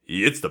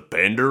It's the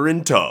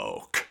Pandaren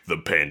Talk. The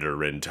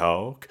Pandaren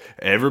Talk.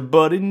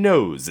 Everybody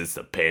knows it's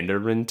the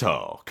Pandaren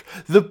Talk.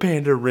 The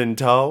Pandaren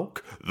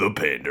Talk. The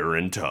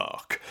Pandaren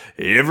Talk.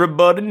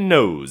 Everybody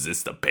knows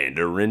it's the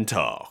Pandaren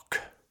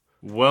Talk.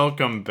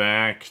 Welcome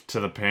back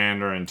to the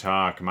Pandaren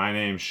Talk. My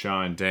name's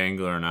Sean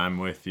Dangler, and I'm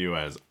with you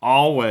as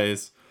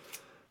always.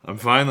 I'm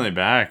finally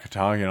back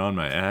talking on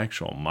my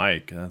actual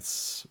mic.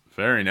 That's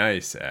very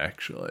nice,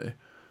 actually.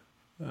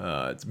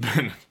 It's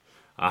been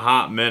a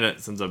hot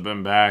minute since I've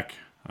been back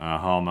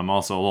home. I'm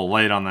also a little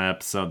late on the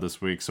episode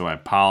this week, so I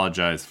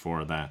apologize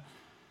for that.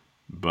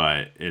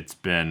 But it's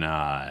been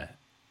a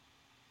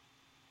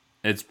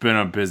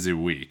busy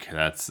week.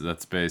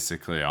 That's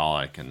basically all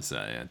I can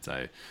say.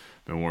 I've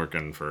been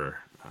working for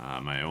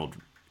my old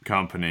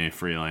company,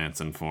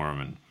 freelancing for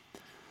them, and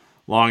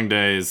long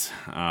days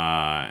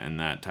and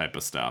that type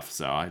of stuff.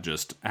 So I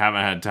just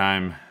haven't had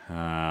time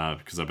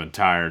because I've been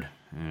tired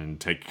and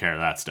taking care of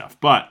that stuff.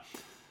 But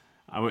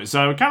I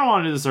kind of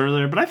wanted to do this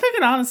earlier, but I think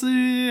it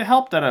honestly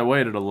helped that I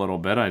waited a little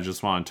bit. I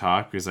just want to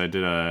talk because I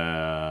did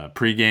a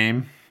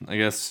pregame, I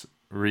guess,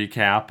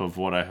 recap of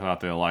what I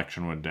thought the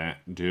election would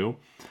do.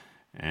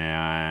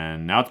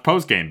 And now it's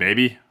postgame,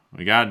 baby.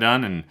 We got it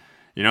done, and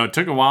it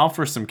took a while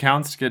for some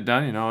counts to get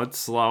done. It's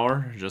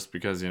slower just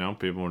because,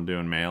 people were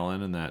doing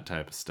mail-in and that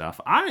type of stuff.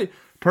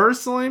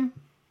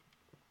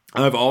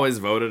 I've always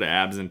voted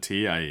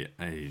absentee.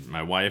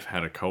 My wife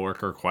had a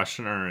coworker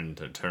question her in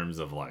terms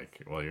of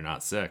like, well, you're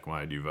not sick.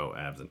 Why do you vote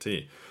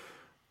absentee?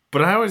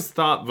 But I always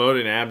thought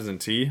voting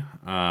absentee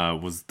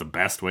was the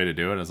best way to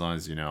do it, as long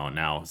as,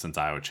 now since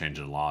Iowa changed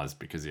the laws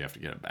because you have to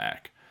get it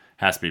back.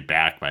 It has to be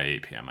back by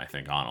 8 p.m., I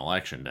think, on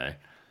election day.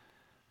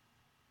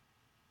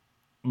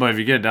 But if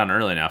you get it done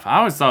early enough, I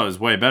always thought it was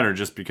way better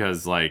just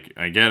because, like,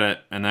 I get it,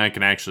 and then I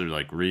can actually,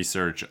 like,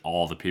 research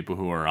all the people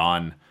who are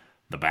on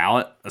the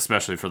ballot,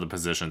 especially for the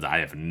positions I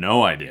have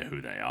no idea who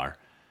they are.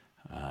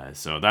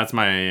 So that's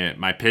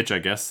my pitch, I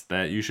guess,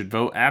 that you should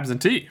vote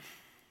absentee.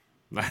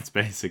 That's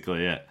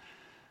basically it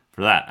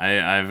for that.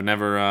 I've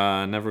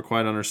never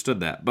quite understood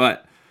that,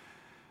 but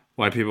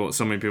why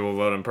so many people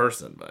vote in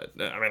person. But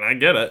I mean, I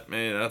get it. I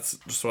mean, that's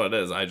just what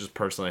it is. I just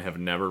personally have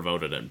never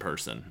voted in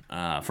person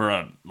for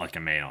a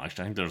main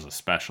election. I think there's a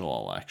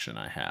special election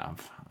I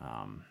have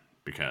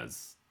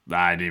because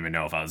I didn't even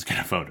know if I was going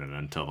to vote in it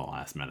until the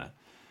last minute.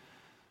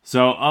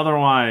 So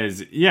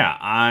otherwise, yeah,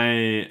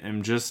 I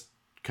am just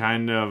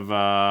kind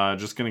of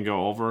just going to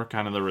go over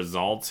kind of the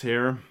results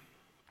here.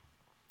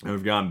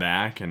 We've gone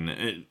back,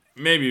 and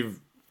maybe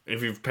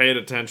if you've paid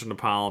attention to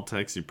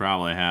politics, you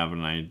probably have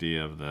an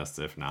idea of this.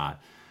 If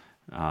not,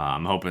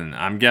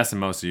 I'm guessing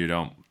most of you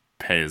don't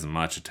pay as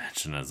much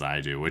attention as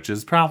I do, which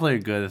is probably a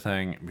good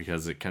thing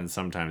because it can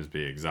sometimes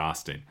be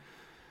exhausting.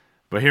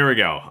 But here we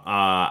go.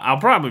 I'll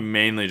probably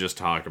mainly just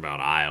talk about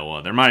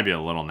Iowa. There might be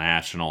a little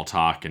national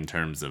talk in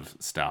terms of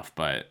stuff,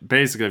 but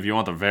basically, if you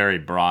want the very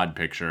broad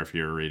picture, if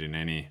you're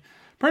reading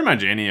pretty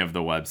much any of the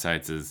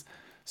websites is,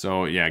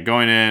 so yeah,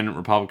 going in,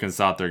 Republicans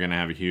thought they're going to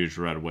have a huge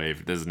red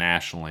wave. This is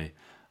nationally.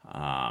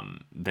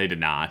 They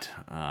did not.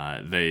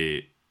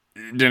 They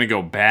didn't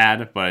go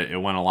bad, but it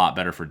went a lot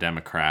better for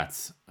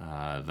Democrats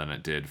than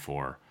it did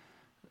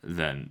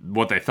than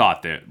what they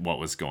thought what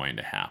was going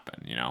to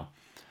happen,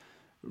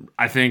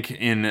 I think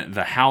in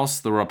the House,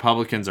 the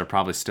Republicans are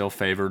probably still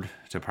favored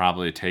to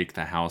probably take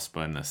the House,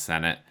 but in the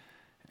Senate,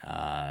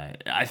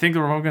 I think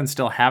the Republicans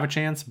still have a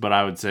chance, but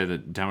I would say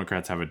that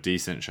Democrats have a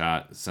decent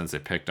shot since they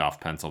picked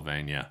off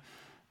Pennsylvania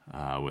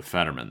with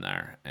Fetterman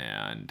there,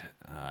 and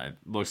it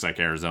looks like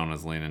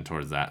Arizona's leaning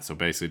towards that. So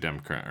basically,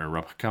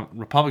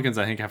 Republicans,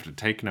 I think, have to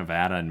take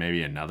Nevada and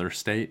maybe another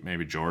state,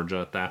 maybe Georgia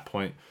at that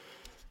point.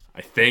 I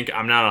think,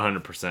 I'm not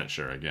 100%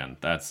 sure again.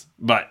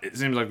 But it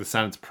seems like the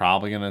Senate's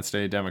probably going to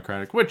stay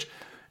Democratic, which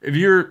if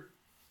you're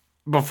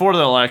before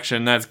the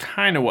election, that's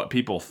kind of what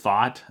people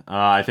thought.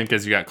 I think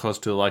as you got close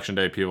to election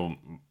day,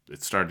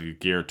 it started to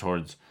gear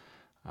towards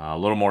a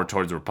little more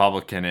towards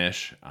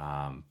Republican-ish,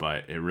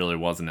 but it really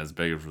wasn't as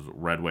big of a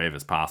red wave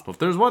as possible. If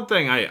there's one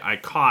thing I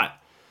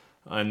caught,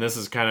 and this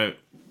is kind of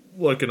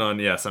looking on,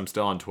 yes, I'm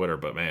still on Twitter,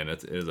 but man,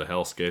 it is a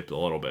hellscape a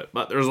little bit.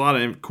 But there's a lot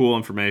of cool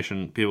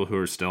information, people who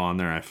are still on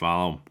there I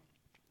follow.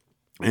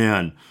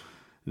 And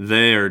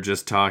they are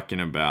just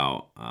talking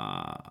about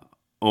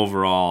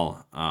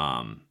overall,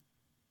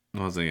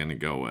 what was I going to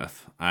go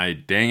with?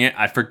 Dang it,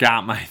 I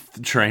forgot my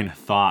train of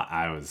thought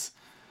I was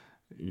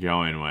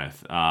going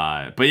with.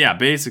 But yeah,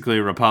 basically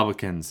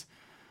Republicans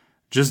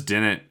just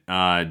didn't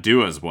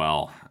do as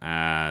well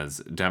as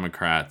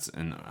Democrats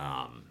and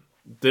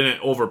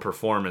didn't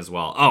overperform as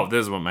well. Oh,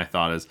 this is what my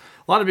thought is.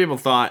 A lot of people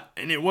thought,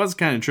 and it was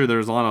kind of true, there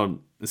was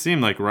it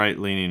seemed like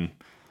right-leaning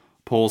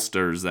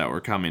pollsters that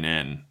were coming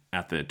in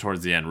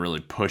towards the end,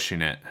 really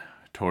pushing it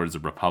towards the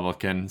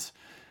Republicans.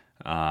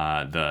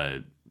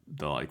 The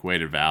like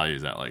weighted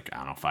values at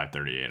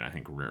 538. I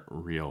think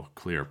Real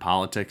Clear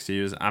Politics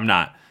use. I'm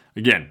not,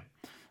 again,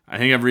 I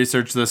think I've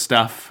researched this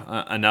stuff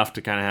enough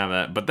to kind of have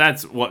that, but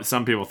that's what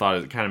some people thought.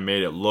 It kind of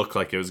made it look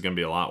like it was going to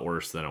be a lot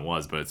worse than it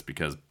was, but it's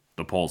because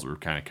the polls were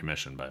kind of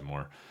commissioned by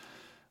more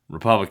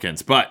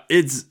Republicans. But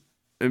it's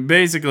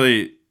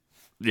basically,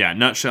 yeah,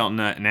 nutshell,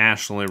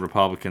 nationally,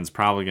 Republicans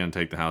probably going to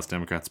take the House.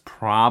 Democrats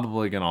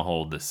probably going to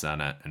hold the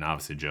Senate. And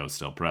obviously, Joe's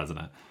still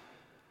president.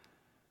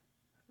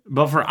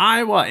 But for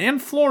Iowa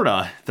and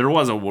Florida, there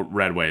was a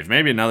red wave.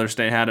 Maybe another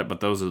state had it, but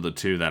those are the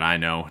two that I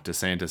know.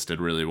 DeSantis did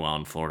really well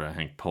in Florida. I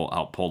think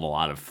outpulled a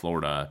lot of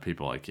Florida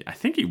people. Like, I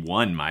think he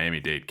won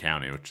Miami-Dade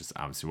County, which is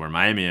obviously where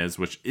Miami is,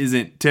 which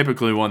isn't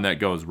typically one that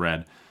goes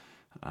red.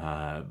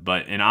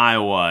 But in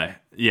Iowa,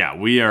 yeah,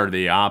 we are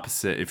the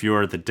opposite. If you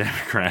are the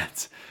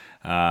Democrats,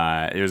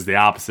 it was the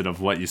opposite of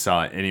what you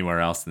saw anywhere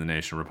else in the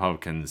nation.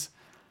 Republicans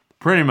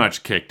pretty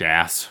much kicked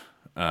ass.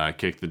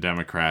 Kicked the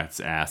Democrats'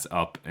 ass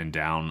up and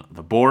down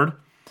the board.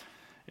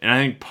 And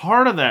I think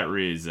part of that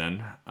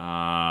reason,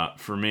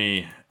 for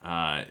me,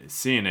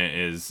 seeing it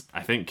is,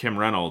 I think Kim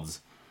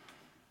Reynolds,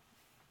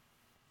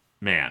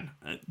 man,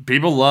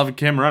 people love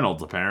Kim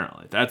Reynolds,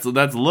 apparently. That's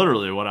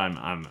literally what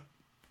I'm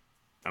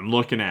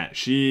looking at.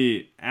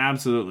 She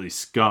absolutely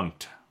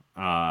skunked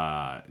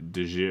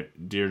Deirdre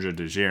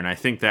DeGier, and I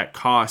think that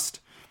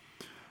cost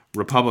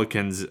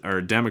Republicans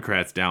or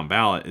Democrats down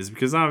ballot is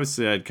because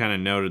obviously I'd kind of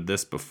noted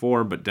this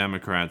before, but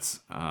Democrats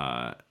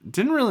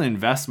didn't really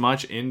invest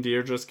much in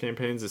Deirdre's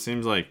campaigns. It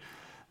seems like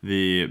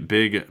the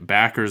big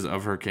backers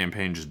of her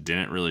campaign just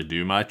didn't really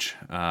do much,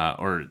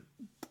 or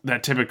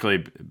that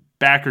typically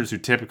backers who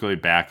typically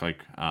back like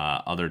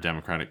other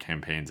Democratic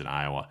campaigns in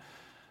Iowa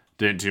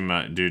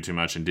didn't do too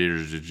much. And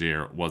Deirdre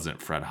DeGier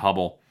wasn't Fred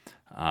Hubble,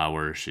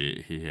 where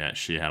she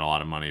had a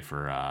lot of money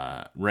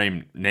for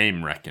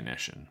name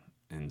recognition,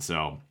 and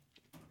so.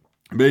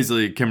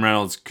 Basically, Kim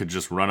Reynolds could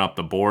just run up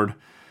the board,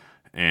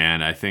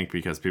 and I think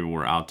because people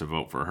were out to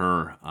vote for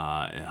her,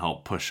 it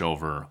helped push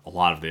over a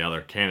lot of the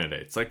other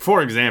candidates. Like,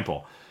 for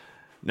example,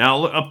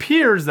 now it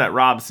appears that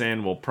Rob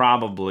Sand will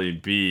probably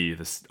be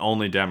the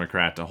only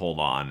Democrat to hold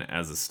on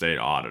as a state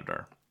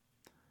auditor.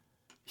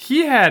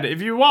 He had,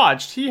 if you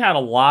watched, he had a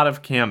lot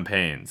of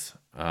campaigns,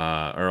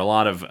 or a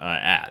lot of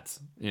ads.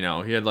 You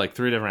know, he had like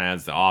 3 different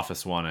ads, the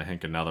office one, I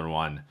think another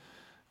one,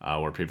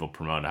 where people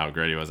promoted how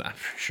great he was. I'm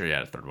pretty sure he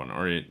had a 3rd one,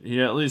 or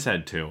he at least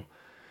had 2.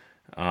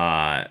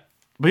 But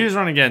he was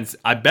running against,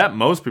 I bet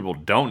most people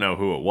don't know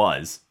who it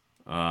was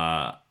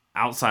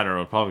outside of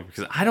Republican,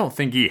 because I don't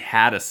think he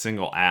had a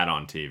single ad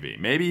on TV.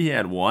 Maybe he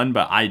had one,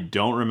 but I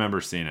don't remember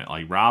seeing it.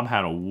 Like, Rob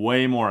had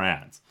way more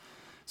ads.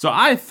 So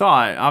I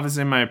thought,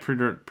 obviously in my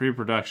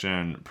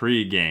pre-production,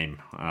 pre-game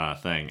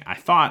thing, I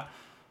thought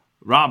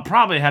Rob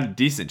probably had a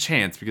decent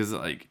chance because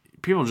like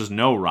people just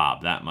know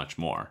Rob that much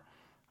more.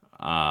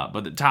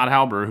 But Todd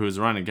Halber, who's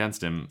running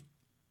against him,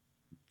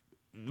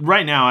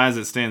 right now, as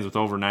it stands with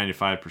over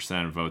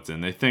 95% of votes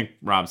in, they think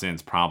Rob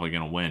Sand's probably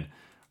going to win.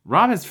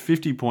 Rob has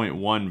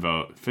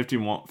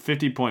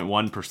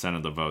 50.1%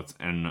 of the votes,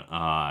 and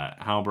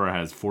Halber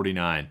has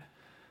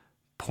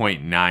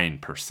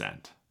 49.9%.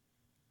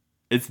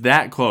 It's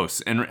that close,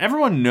 and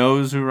everyone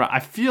knows who. I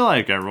feel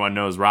like everyone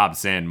knows Rob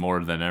Sand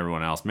more than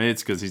everyone else. Maybe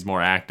it's because he's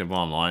more active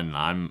online, and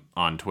I'm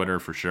on Twitter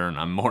for sure, and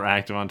I'm more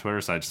active on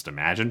Twitter, so I just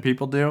imagine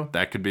people do.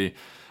 That could be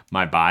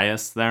my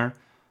bias there.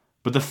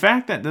 But the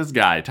fact that this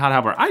guy, Todd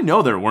Halber, I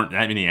know there weren't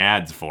that many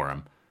ads for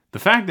him. The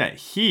fact that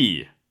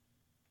he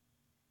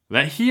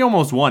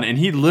almost won, and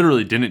he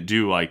literally didn't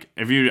do like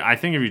if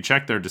you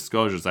check their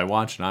disclosures, I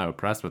watched an Iowa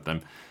Press with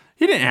them.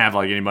 He didn't have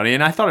like anybody,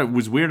 and I thought it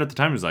was weird at the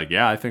time. He was like,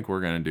 "Yeah, I think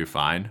we're gonna do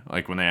fine."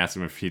 Like when they asked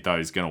him if he thought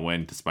he was gonna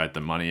win despite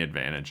the money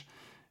advantage,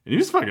 and he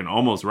was fucking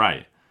almost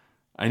right.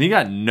 And he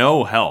got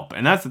no help,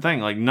 and that's the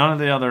thing. Like none of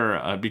the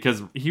other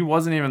because he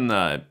wasn't even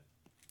the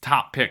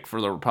top pick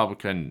for the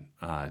Republican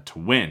to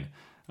win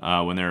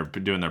when they were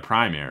doing their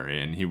primary,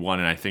 and he won.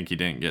 And I think he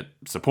didn't get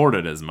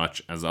supported as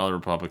much as other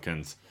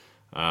Republicans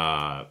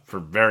for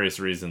various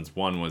reasons.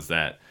 One was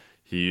that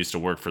he used to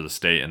work for the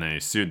state, and then he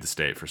sued the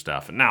state for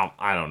stuff. And now,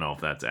 I don't know if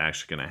that's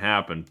actually going to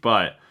happen,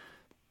 but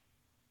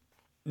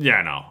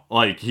yeah, no.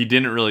 Like, he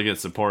didn't really get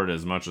supported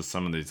as much as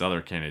some of these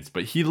other candidates,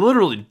 but he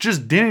literally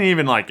just didn't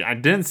even, like, I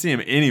didn't see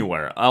him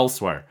anywhere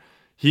elsewhere.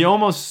 He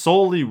almost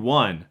solely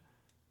won,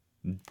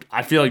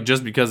 I feel like,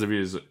 just because he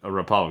was a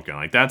Republican.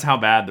 Like, that's how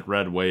bad the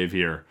red wave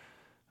here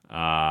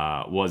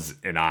was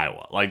in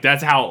Iowa. Like,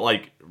 that's how,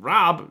 like,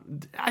 Rob,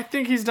 I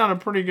think he's done a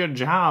pretty good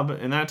job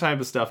in that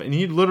type of stuff, and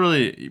he's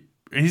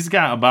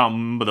got about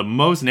the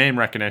most name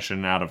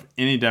recognition out of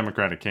any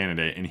Democratic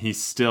candidate, and he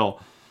still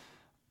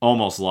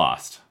almost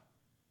lost.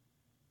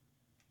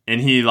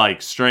 And he,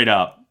 like, straight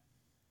up,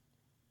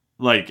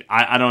 like,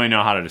 I don't even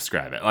know how to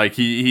describe it. Like,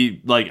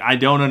 he like,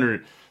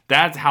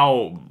 that's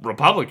how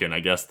Republican, I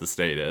guess, the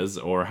state is,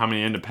 or how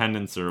many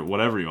independents, or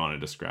whatever you want to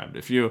describe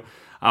it.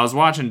 I was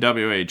watching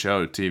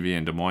WHO TV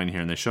in Des Moines here,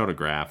 and they showed a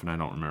graph, and I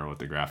don't remember what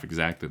the graph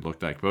exactly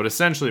looked like, but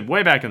essentially,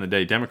 way back in the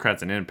day,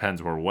 Democrats and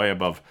independents were way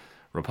above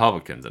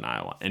Republicans in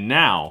Iowa. And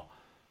now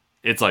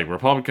it's like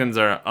Republicans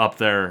are up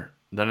there,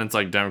 then it's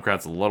like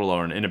Democrats a little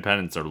lower, and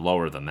independents are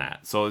lower than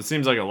that. So it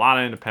seems like a lot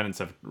of independents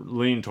have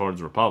leaned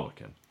towards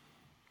Republican.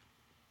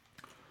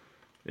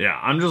 Yeah,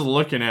 I'm just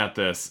looking at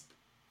this,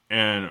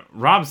 and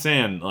Rob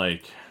Sand,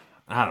 like,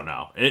 I don't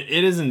know.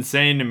 It is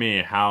insane to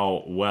me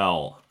how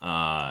well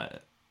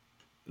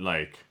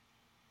like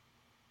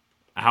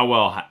how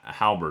well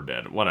Halber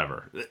did,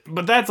 whatever.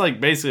 But that's like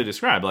basically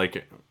described.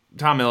 Like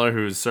Tom Miller,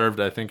 who's served,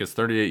 I think, is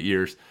 38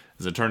 years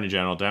as Attorney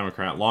General,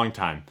 Democrat, long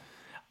time.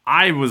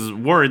 I was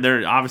worried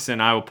there. Obviously,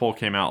 an Iowa poll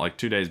came out like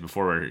 2 days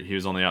before where he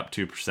was only up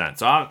 2%.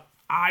 So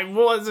I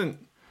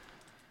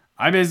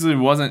basically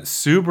wasn't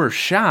super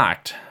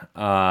shocked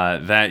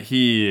that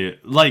he,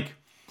 like,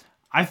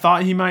 I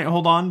thought he might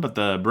hold on, but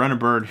the Brenna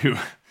Bird, who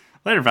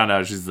later found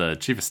out she's the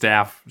chief of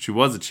staff, she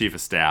was the chief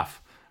of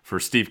staff for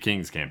Steve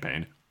King's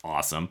campaign.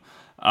 Awesome.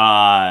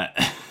 Like,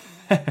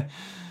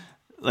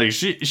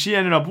 she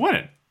ended up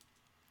winning.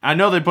 I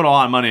know they put a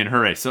lot of money in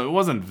her race, so it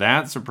wasn't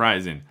that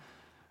surprising.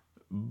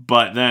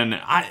 But then,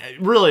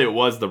 it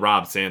was the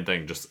Rob Sand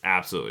thing just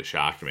absolutely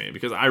shocked me,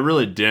 because I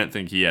really didn't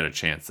think he had a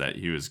chance that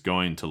he was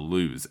going to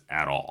lose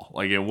at all.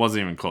 Like, it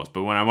wasn't even close.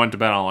 But when I went to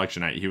bet on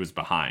election night, he was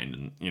behind,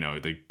 and, you know,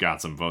 they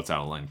got some votes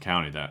out of Lynn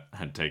County that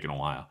had taken a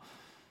while.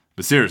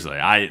 But seriously,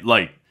 I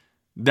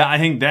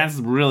think that's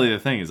really the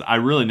thing, is I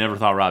really never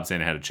thought Rob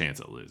Sand had a chance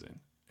at losing.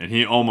 And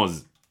he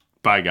almost,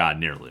 by God,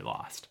 nearly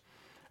lost.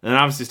 And then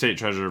obviously State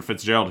Treasurer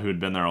Fitzgerald, who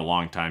had been there a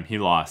long time, he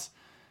lost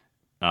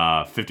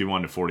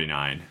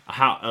 51-49.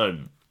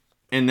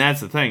 And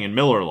that's the thing. And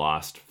Miller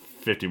lost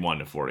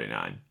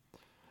 51-49.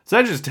 So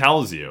that just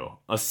tells you,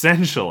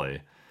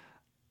 essentially,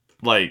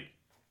 like,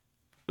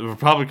 the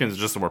Republicans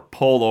just were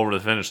pulled over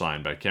the finish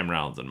line by Kim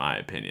Reynolds, in my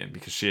opinion,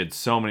 because she had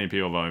so many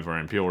people voting for her,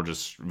 and people were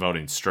just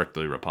voting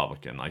strictly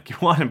Republican. Like, you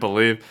want to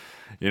believe,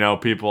 you know,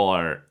 people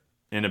are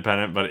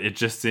independent, but it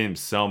just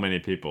seems so many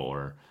people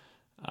were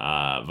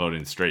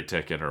voting straight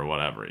ticket or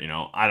whatever, you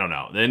know. I don't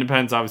know. The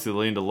independents obviously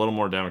leaned a little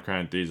more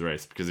Democrat in these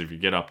races, because if you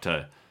get up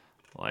to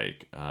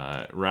like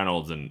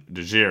Reynolds and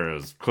DeGier, it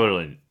was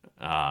clearly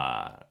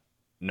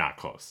not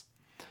close.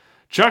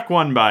 Chuck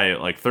won by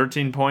like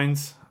 13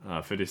 points,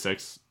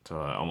 56 to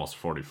almost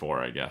 44,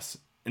 I guess.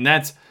 And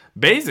that's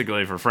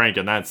basically for Frank,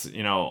 and that's,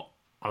 you know,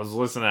 I was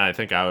listening to, I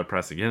think, Iowa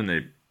Press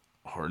Again,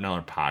 or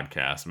another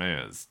podcast,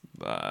 maybe it's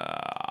the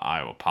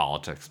Iowa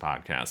Politics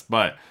podcast,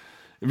 but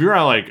if you're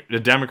at like a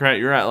Democrat,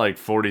 you're at like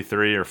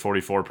 43 or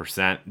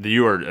 44%.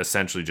 You are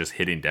essentially just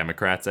hitting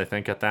Democrats, I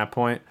think, at that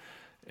point.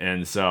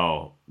 And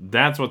so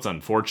that's what's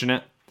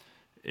unfortunate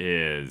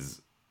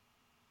is,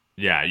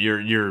 yeah,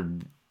 you're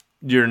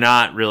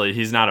not really,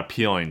 he's not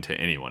appealing to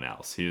anyone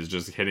else. He's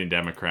just hitting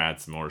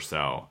Democrats more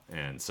so.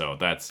 And so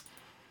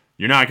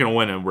you're not going to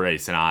win a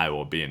race in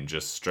Iowa being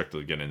just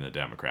strictly getting the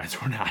Democrats.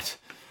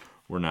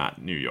 We're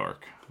not New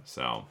York.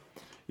 So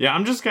yeah,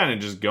 I'm just kind of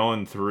just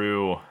going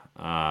through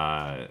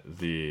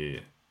the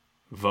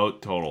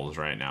vote totals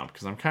right now,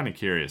 because I'm kind of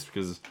curious,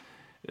 because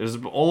there's a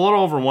little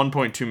over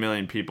 1.2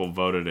 million people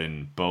voted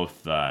in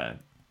both the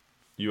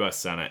U.S.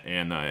 Senate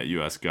and the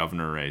U.S.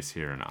 governor race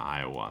here in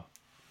Iowa.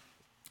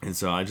 And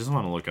so I just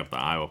want to look up the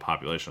Iowa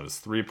population.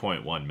 It's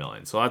 3.1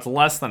 million. So that's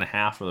less than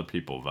half of the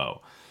people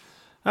vote.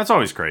 That's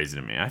always crazy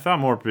to me. I thought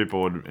more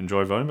people would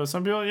enjoy voting, but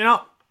some people, you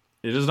know,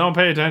 you just don't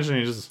pay attention.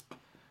 You just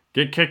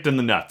get kicked in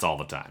the nuts all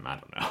the time. I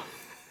don't know.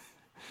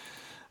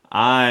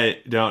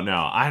 I don't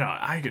know.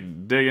 I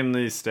could dig in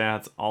these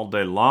stats all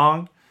day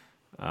long,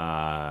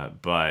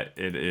 but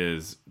it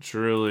is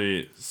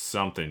truly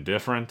something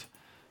different.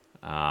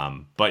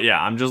 But yeah,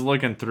 I'm just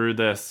looking through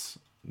the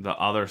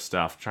other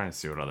stuff, trying to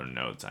see what other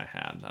notes I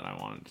had that I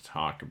wanted to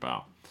talk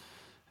about.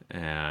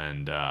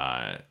 And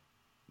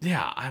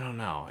yeah, I don't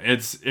know.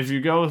 It's, if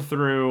you go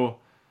through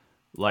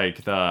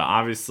like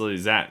obviously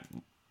Zach,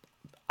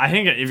 I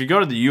think if you go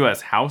to the U.S.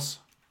 House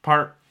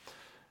part,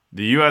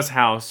 the U.S.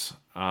 House,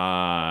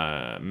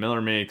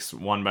 Miller Meeks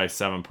won by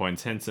 7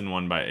 points, Hinson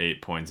won by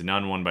 8 points,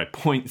 Nunn won by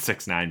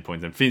 0.69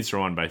 points, and Feenstra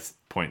won by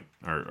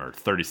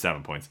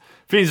 37 points.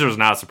 Feenstra was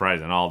not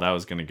surprising at all. That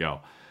was going to go.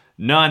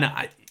 Nunn,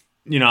 I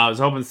was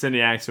hoping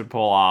Cindy Axe would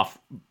pull off,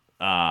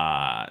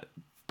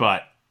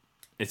 but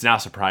it's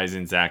not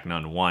surprising Zach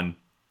Nunn won.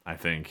 I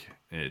think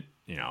in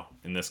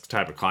this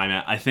type of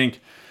climate, I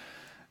think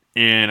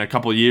in a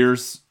couple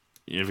years,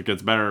 if it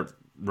gets better,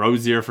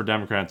 rosier for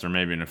Democrats, or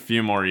maybe in a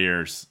few more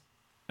years,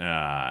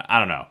 I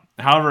don't know.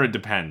 However, it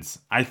depends.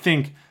 I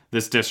think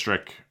this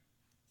district,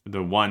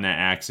 the one that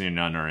Axie and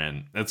Nunn are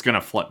in, it's going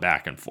to flip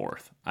back and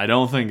forth. I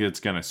don't think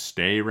it's going to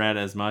stay red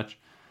as much,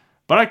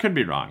 but I could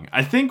be wrong.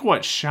 I think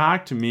what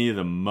shocked me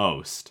the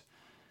most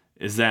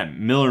is that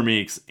Miller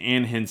Meeks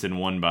and Hinson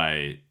won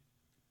by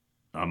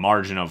a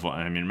margin of,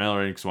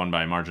 Miller Meeks won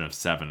by a margin of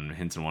 7 and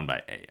Hinson won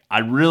by 8. I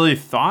really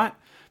thought,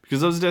 because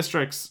those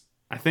districts,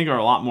 I think, are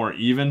a lot more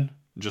even,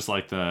 just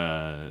like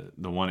the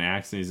one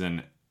Axie's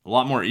in, a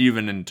lot more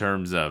even in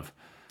terms of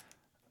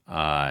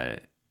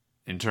what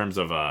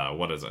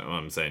is it?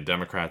 I'm saying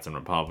Democrats and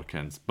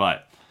Republicans,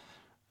 but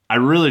I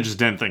really just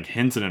didn't think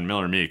Hinson and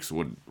Miller Meeks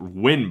would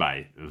win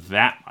by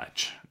that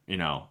much.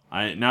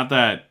 I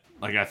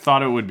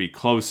thought it would be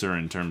closer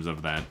in terms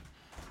of that.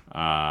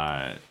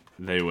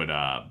 They would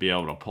be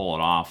able to pull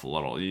it off a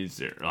little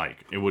easier.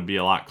 Like, it would be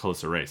a lot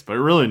closer race, but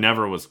it really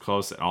never was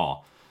close at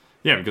all.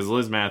 Yeah, because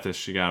Liz Mathis,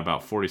 she got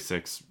about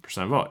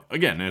 46% vote.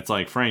 Again, it's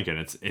like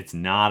Franken. It's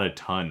not a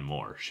ton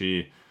more.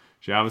 She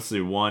She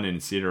obviously won in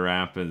Cedar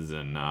Rapids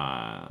and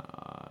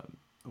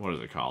what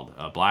is it called?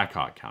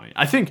 Blackhawk County.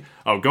 I think.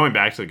 Oh, going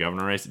back to the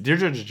governor race,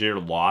 Deirdre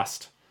DeJear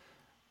lost.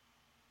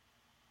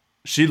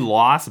 She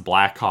lost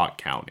Blackhawk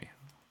County.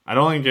 I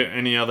don't think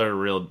any other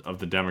real of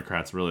the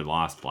Democrats really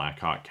lost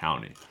Blackhawk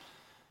County.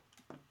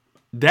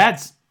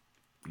 That's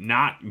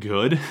not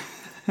good.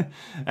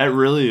 That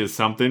really is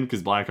something,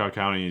 because Blackhawk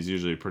County is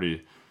usually a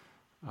pretty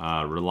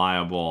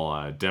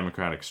reliable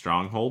Democratic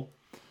stronghold.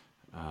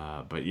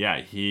 But yeah,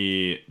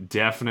 he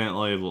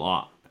definitely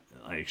lost.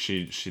 Like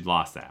she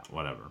lost that,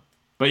 whatever.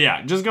 But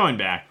yeah, just going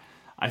back,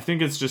 I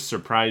think it's just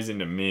surprising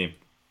to me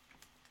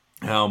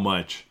how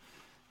much,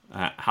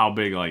 how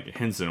big like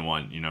Hinson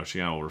won. You know, she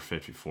got over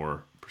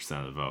 54%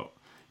 of the vote.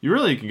 You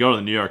really can go to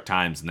the New York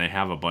Times and they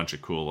have a bunch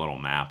of cool little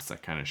maps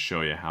that kind of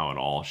show you how it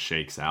all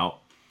shakes out.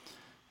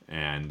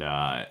 And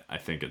I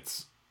think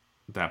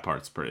that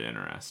part's pretty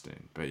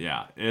interesting. But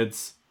yeah,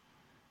 it's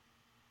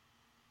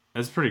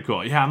pretty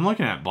cool. Yeah, I'm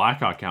looking at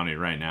Blackhawk County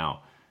right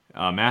now.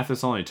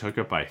 Mathis only took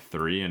it by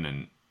 3, and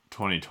in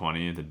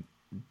 2020, the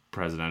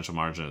presidential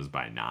margin is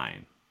by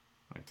 9.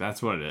 Like,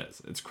 that's what it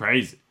is. It's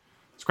crazy.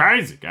 It's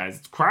crazy, guys.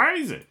 It's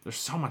crazy. There's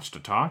so much to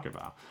talk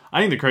about.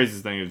 I think the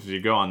craziest thing is if you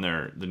go on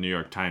the New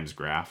York Times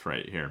graph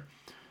right here,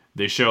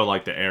 they show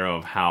like the arrow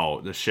of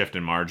how the shift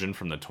in margin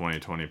from the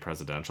 2020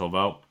 presidential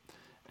vote.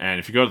 And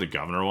if you go to the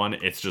governor one,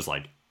 it's just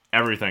like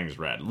everything's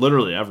red.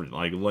 Literally everything.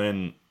 Like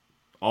Lynn,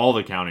 all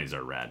the counties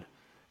are red.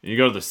 And you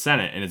go to the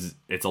Senate, and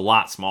it's a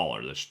lot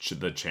smaller,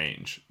 the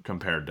change,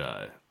 compared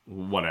to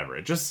whatever.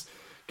 It just,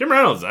 Kim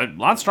Reynolds, a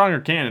lot stronger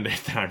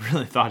candidate than I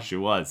really thought she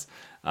was.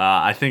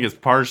 I think it's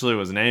partially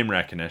was name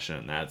recognition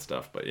and that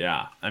stuff. But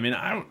yeah, I mean,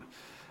 I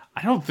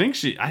don't think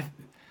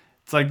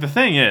it's like, the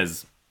thing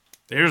is,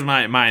 here's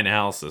my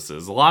analysis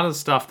is a lot of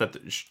stuff that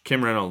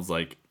Kim Reynolds,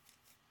 like,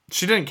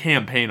 she didn't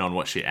campaign on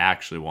what she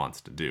actually wants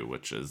to do,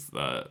 which is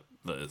the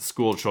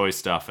school choice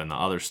stuff and the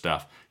other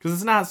stuff, because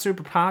it's not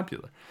super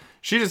popular.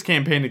 She just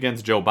campaigned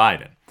against Joe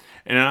Biden.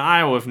 And in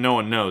Iowa, if no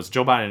one knows,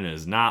 Joe Biden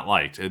is not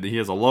liked. He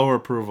has a lower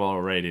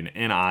approval rating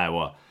in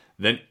Iowa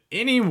than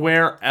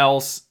anywhere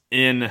else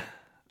anywhere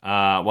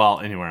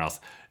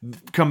else.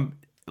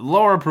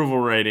 Lower approval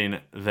rating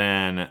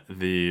than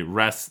the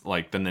rest,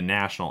 like, than the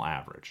national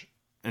average.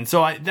 And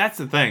so that's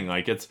the thing.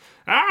 Like, it's,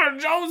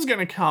 Joe's going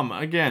to come.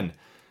 Again,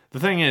 the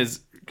thing is,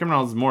 Kim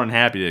Reynolds is more than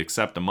happy to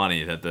accept the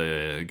money that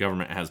the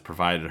government has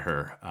provided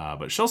her.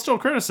 But she'll still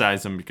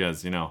criticize him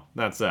because,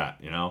 that's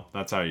that.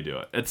 That's how you do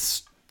it.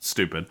 It's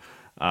stupid,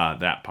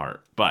 that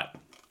part. But,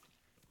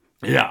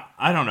 yeah,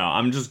 I don't know.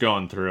 I'm just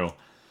going through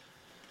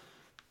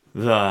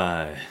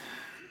what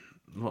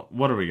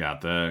do we got?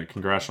 The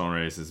congressional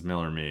race is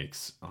Miller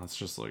Meeks. Let's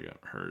just look at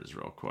hers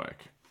real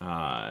quick.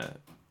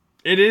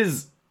 It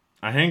is,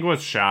 I think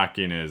what's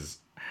shocking is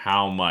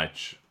how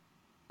much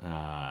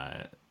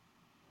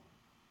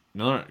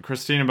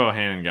Christina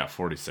Bohannon got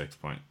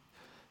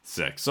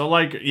 46.6. So,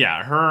 like,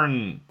 yeah, her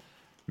and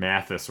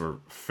Mathis were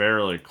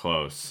fairly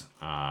close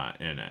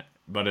in it.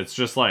 But it's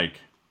just like,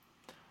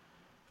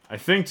 I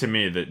think to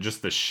me that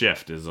just the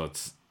shift is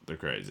what's the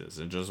craziest.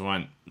 It just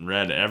went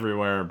red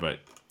everywhere, but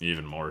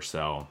even more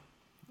so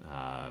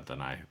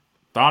than I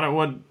thought it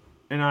would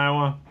in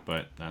Iowa.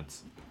 But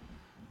that's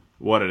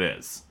what it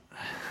is.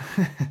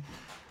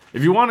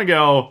 If you want to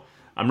go,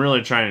 I'm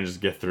really trying to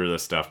just get through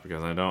this stuff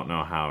because I don't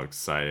know how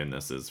exciting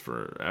this is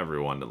for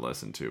everyone to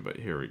listen to, but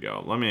here we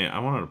go. I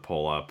wanted to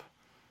pull up,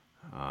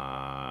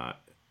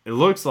 it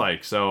looks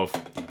like, so if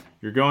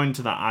you're going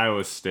to the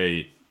Iowa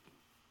State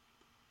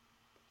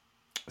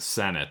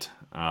Senate,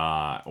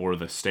 or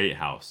the State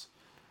House,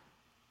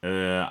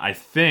 I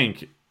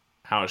think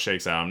how it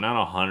shakes out, I'm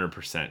not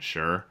 100%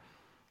 sure,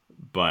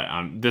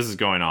 but this is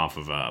going off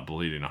of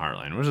Bleeding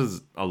Heartland, which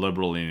is a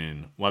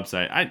liberal-leaning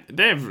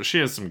website. She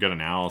has some good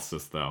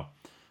analysis, though.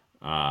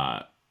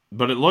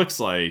 But it looks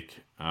like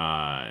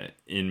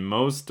in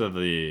most of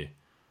the,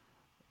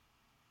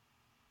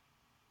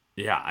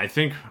 I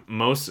think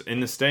most in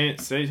the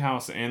state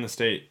house and the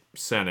state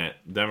Senate,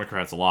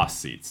 Democrats lost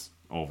seats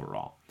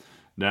overall.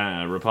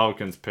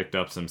 Republicans picked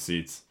up some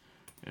seats,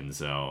 and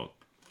so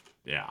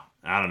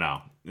I don't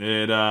know.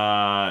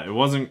 It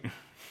wasn't.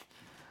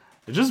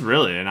 It just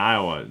really in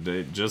Iowa,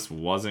 it just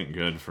wasn't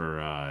good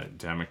for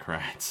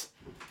Democrats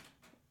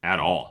at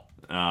all.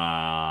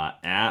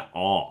 At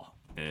all.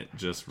 It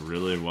just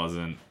really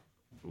wasn't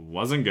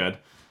good,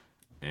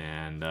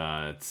 and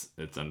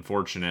it's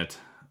unfortunate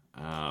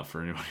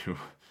for anyone who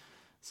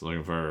is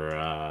looking for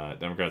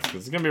Democrats,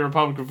 because it's gonna be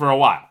Republican for a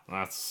while.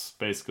 That's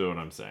basically what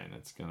I'm saying.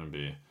 It's gonna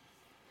be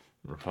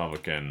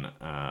Republican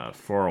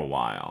for a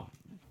while.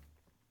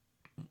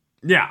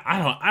 Yeah, I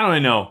don't really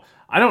know.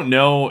 I don't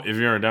know if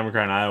you're a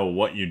Democrat in Iowa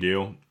what you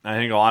do. I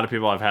think a lot of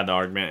people have had the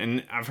argument,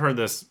 and I've heard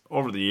this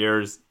over the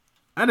years.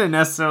 I didn't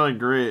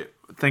necessarily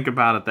think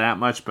about it that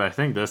much, but I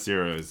think this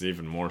year is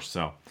even more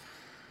so.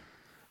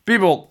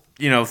 People,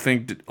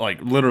 think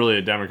like literally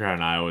a Democrat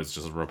in Iowa is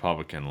just a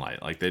Republican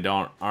light. Like they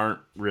aren't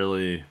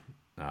really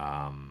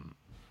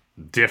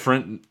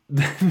different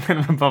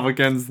than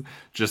Republicans,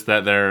 just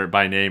that they're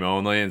by name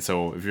only. And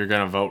so if you're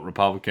going to vote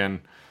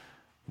Republican,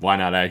 why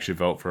not actually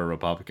vote for a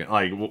Republican?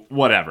 Like,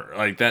 whatever.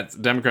 Like, that's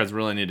Democrats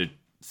really need to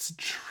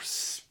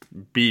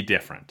be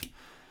different.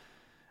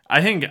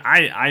 I think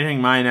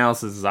my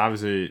analysis is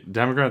obviously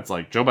Democrats,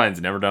 like, Joe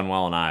Biden's never done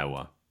well in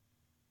Iowa.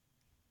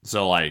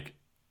 So, like,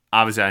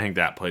 obviously I think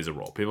that plays a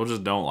role. People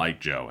just don't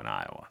like Joe in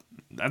Iowa.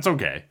 That's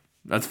okay.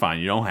 That's fine.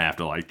 You don't have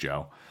to like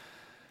Joe.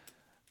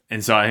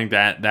 And so I think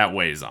that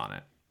weighs on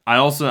it.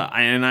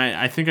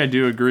 I think I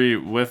do agree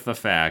with the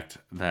fact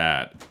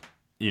that,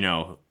 you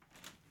know,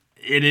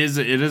 it is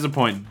a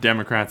point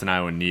Democrats in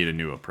Iowa need a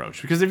new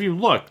approach. Because if you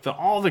look,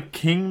 all the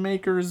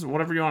kingmakers,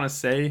 whatever you want to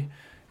say,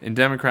 in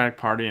Democratic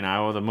Party in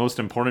Iowa, the most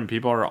important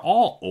people are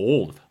all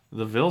old.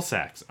 The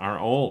Vilsacs are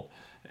old.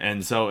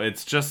 And so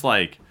it's just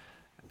like,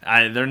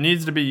 there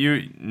needs to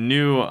be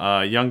new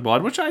young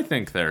blood, which I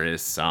think there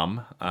is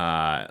some.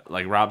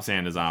 Like Rob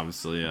Sand is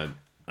obviously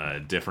a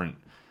different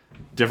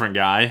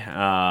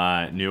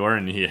guy, newer,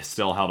 and he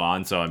still held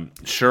on. So I'm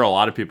sure a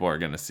lot of people are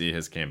going to see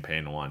his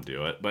campaign and want to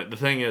do it. But the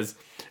thing is,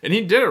 and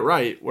he did it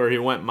right, where he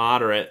went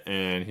moderate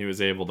and he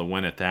was able to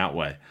win it that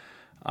way.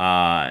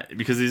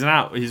 Because he's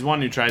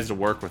one who tries to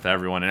work with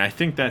everyone, and I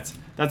think that's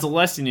a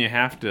lesson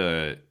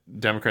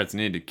Democrats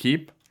need to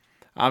keep.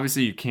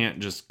 Obviously, you can't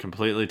just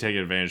completely take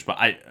advantage, but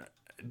I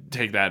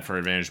take that for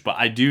advantage. But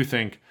I do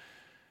think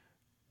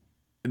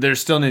there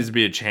still needs to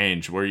be a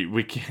change where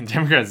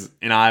Democrats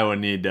in Iowa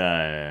need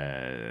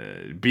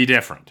to be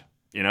different.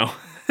 You know,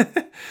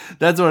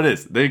 that's what it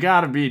is. They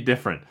got to be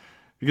different.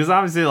 Because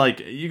obviously, like,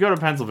 you go to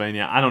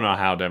Pennsylvania, I don't know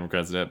how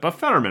Democrats did it, but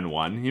Fetterman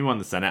won. He won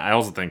the Senate. I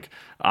also think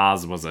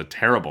Oz was a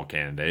terrible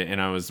candidate. And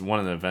one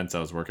of the events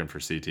I was working for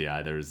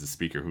CTI, there was a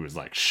speaker who was,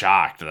 like,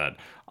 shocked that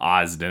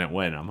Oz didn't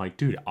win. I'm like,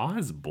 dude,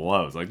 Oz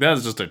blows. Like, that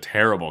was just a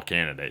terrible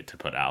candidate to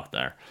put out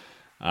there.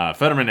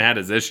 Fetterman had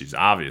his issues,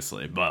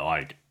 obviously, but,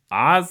 like,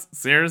 Oz?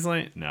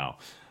 Seriously? No.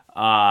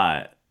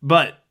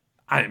 But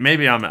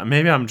maybe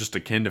I'm just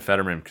akin to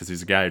Fetterman because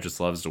he's a guy who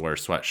just loves to wear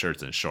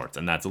sweatshirts and shorts,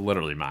 and that's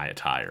literally my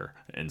attire.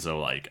 And so,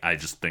 like, I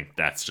just think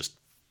that's just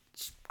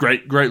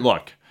great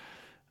look.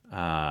 But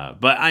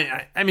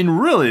I mean,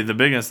 really, the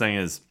biggest thing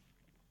is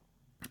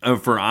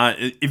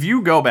if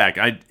you go back,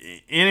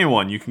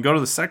 you can go to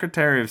the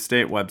Secretary of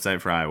State website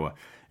for Iowa,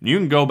 and you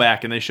can go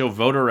back and they show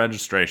voter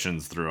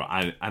registrations through.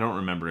 I don't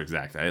remember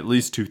exactly, at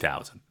least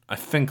 2000. I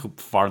think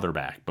farther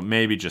back, but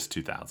maybe just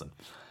 2000.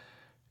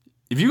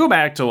 If you go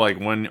back to, like,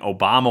 when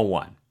Obama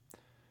won,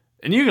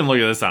 and you can look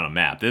at this on a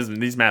map.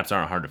 These maps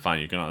aren't hard to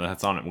find.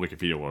 That's on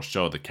Wikipedia. Will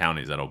show the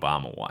counties that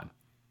Obama won.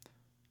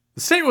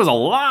 The state was a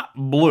lot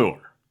bluer,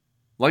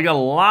 like a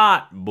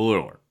lot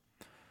bluer.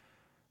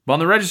 But on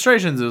the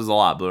registrations, it was a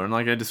lot bluer. And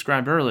like I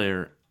described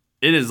earlier,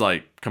 it is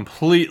like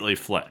completely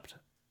flipped.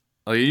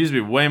 Like, it used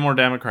to be way more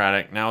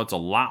Democratic. Now it's a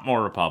lot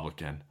more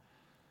Republican.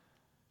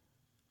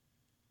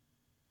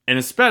 And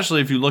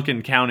especially if you look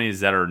in counties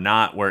that are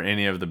not where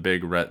any of the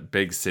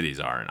big cities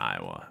are in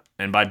Iowa.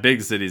 And by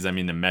big cities, I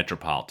mean the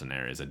metropolitan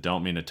areas. I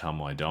don't mean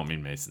Ottumwa. I don't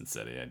mean Mason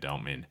City. I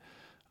don't mean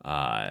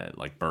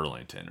like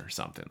Burlington or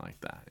something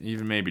like that.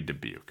 Even maybe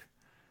Dubuque.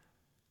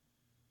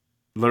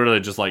 Literally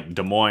just like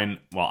Des Moines,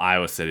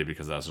 Iowa City,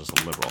 because that's just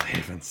a liberal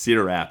haven.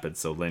 Cedar Rapids,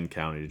 so Lynn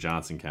County,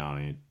 Johnson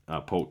County,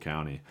 Polk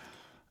County,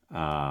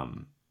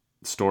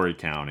 Story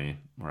County,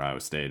 where Iowa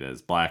State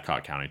is,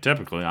 Blackhawk County,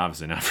 typically,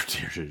 obviously not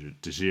for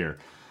Deere.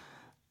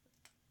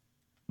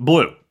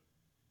 Blue.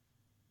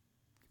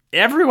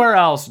 Everywhere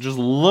else, just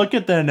look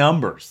at the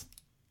numbers.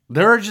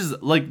 They're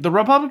just, like, the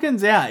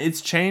Republicans, yeah,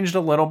 it's changed a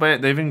little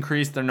bit. They've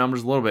increased their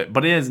numbers a little bit,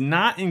 but it has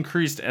not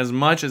increased as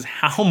much as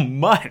how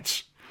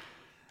much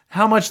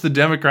the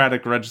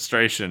Democratic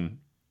registration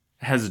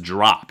has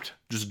dropped.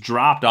 Just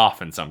dropped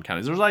off in some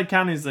counties. There's, like,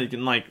 counties that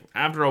can, like,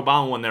 after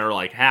Obama when they were,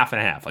 like, half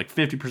and half, like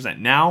 50%.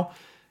 Now,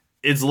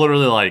 it's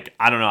literally, like,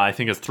 I don't know, I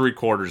think it's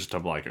 3/4 to,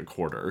 like, a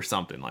quarter or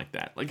something like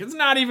that. Like, it's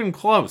not even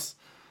close.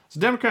 So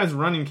Democrats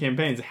running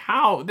campaigns,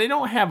 they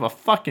don't have a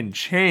fucking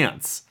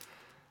chance.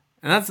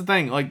 And that's the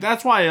thing. Like,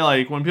 that's why,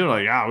 like, when people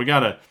are like, we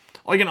gotta,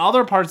 like, in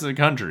other parts of the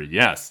country,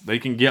 yes, they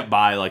can get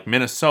by, like,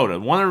 Minnesota.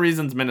 One of the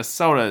reasons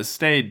Minnesota has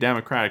stayed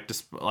Democratic,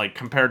 just, like,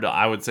 compared to,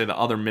 I would say, the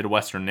other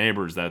Midwestern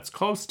neighbors that's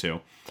close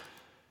to,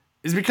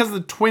 is because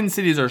the Twin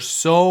Cities are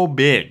so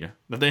big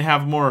that they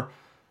have more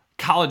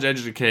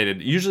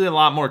college-educated, usually a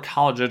lot more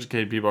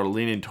college-educated people are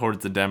leaning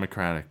towards the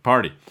Democratic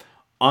Party.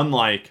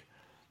 Unlike,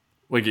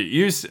 like,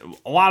 a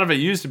lot of it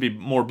used to be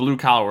more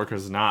blue-collar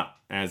workers not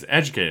as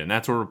educated, and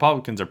that's where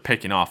Republicans are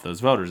picking off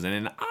those voters. And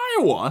in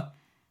Iowa,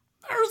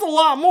 there's a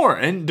lot more.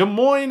 And Des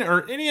Moines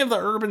or any of the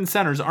urban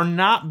centers are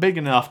not big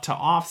enough to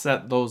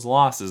offset those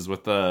losses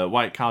with the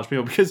white college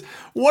people. Because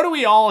what do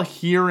we all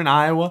hear in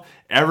Iowa?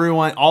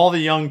 All the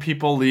young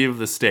people leave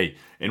the state.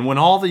 And when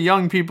all the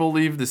young people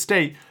leave the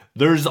state,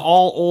 there's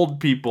all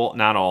old people,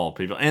 not all old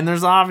people. And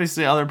there's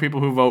obviously other people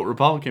who vote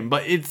Republican.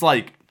 But it's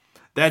like,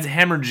 that's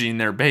hemorrhaging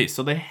their base.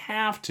 So they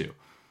have to,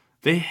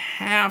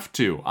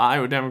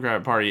 Iowa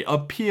Democratic Party,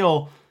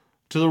 appeal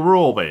to the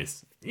rural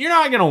base. you're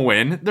not going to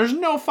win. There's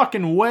no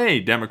fucking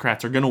way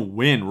Democrats are going to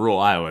win rural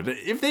Iowa.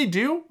 If they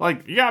do,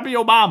 like, you got to be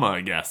Obama,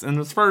 I guess, in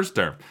this first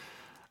term.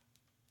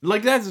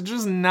 Like, that's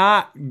just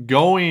not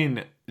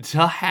going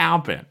to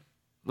happen.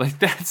 Like,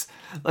 that's,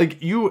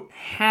 like, you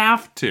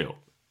have to.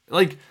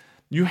 Like,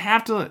 you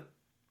have to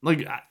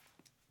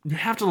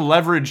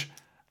leverage,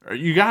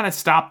 you got to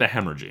stop the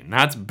hemorrhaging.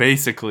 That's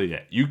basically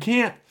it.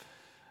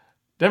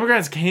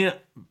 Democrats can't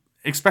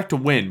expect to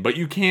win, but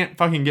you can't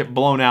fucking get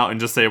blown out and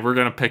just say, we're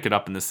going to pick it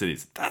up in the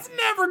cities. That's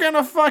never going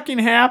to fucking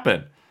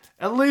happen.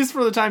 At least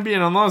for the time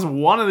being, unless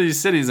one of these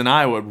cities in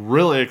Iowa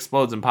really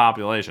explodes in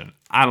population.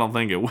 I don't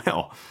think it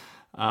will.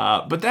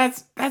 But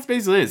that's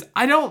basically it.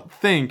 I don't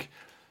think,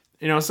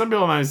 some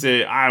people might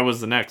say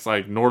Iowa's the next,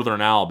 like, northern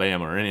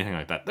Alabama or anything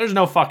like that. There's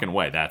no fucking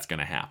way that's going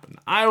to happen.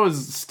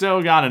 Iowa's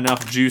still got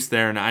enough juice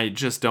there, and I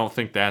just don't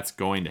think that's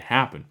going to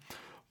happen.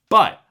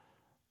 But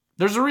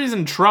there's a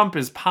reason Trump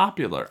is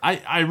popular.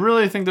 I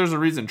really think there's a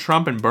reason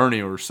Trump and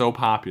Bernie were so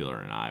popular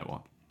in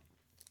Iowa.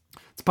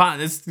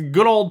 It's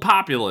good old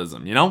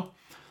populism,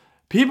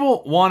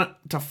 People want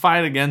to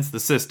fight against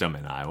the system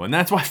in Iowa, and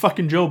that's why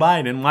fucking Joe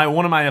Biden,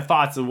 one of my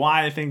thoughts of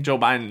why I think Joe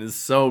Biden is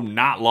so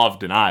not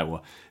loved in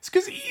Iowa, is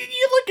because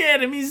you look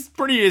at him, he's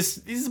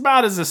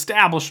about as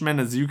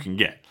establishment as you can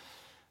get.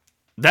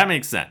 That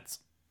makes sense.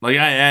 Like,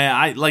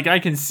 I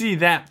can see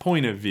that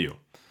point of view.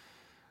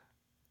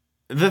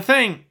 The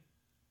thing...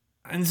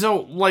 And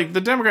so, like, the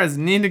Democrats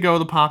need to go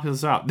the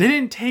populist route. They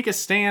didn't take a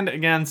stand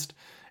against,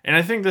 and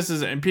I think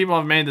and people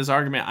have made this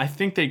argument, I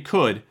think they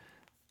could.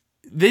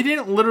 They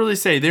didn't literally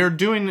say they're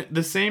doing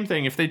the same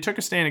thing. If they took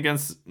a stand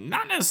against,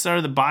 not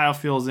necessarily the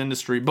biofuels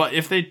industry, but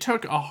if they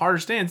took a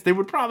hard stance, they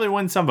would probably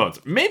win some votes.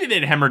 Maybe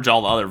they'd hemorrhage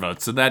all the other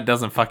votes, so that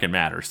doesn't fucking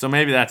matter. So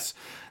maybe that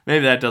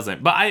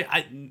doesn't. But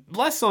I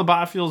less so the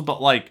biofuels,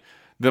 but like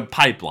the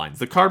pipelines,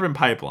 the carbon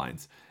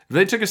pipelines. If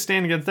they took a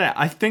stand against that,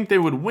 I think they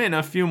would win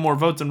a few more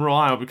votes in rural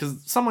Iowa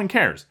because someone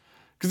cares.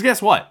 Because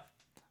guess what?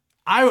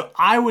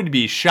 I would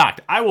be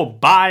shocked. I will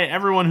buy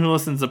everyone who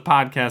listens to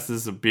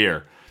podcasts a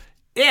beer.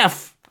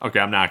 Okay,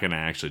 I'm not going to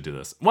actually do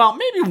this. Well,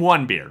 maybe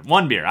one beer.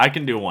 I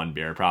can do one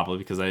beer probably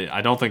because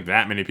I don't think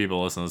that many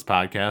people listen to this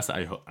podcast.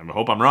 I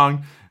hope I'm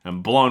wrong.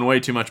 I'm blowing way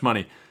too much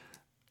money.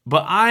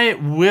 But I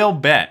will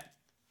bet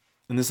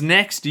in this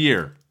next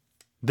year,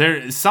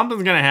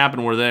 something's going to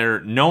happen where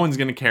no one's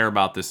going to care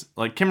about this.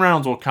 Like, Kim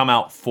Reynolds will come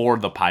out for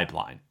the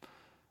pipeline.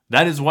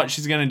 That is what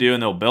she's going to do,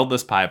 and they'll build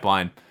this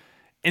pipeline.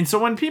 And so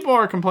when people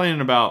are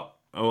complaining about,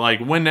 like,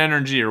 wind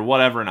energy or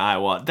whatever in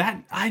Iowa,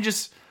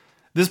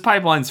 this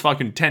pipeline's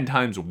fucking 10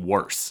 times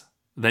worse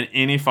than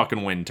any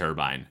fucking wind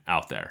turbine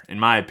out there, in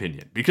my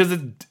opinion. Because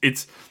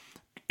it's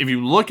if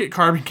you look at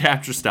carbon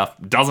capture stuff,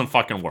 it doesn't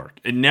fucking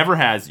work. It never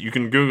has. You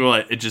can Google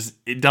it.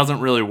 It doesn't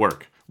really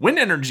work. Wind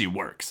energy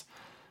works.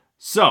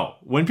 So,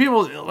 when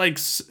people,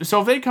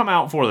 if they come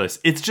out for this,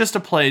 it's just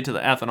a play to the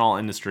ethanol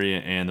industry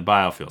and the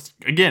biofuels.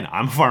 Again,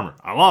 I'm a farmer.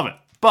 I love it.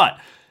 But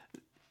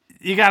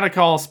you got to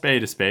call a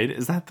spade a spade.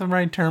 Is that the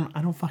right term?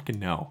 I don't fucking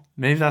know.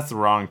 Maybe that's the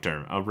wrong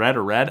term. A red?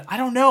 I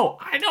don't know.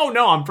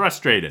 I'm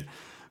frustrated.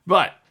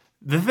 But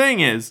the thing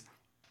is,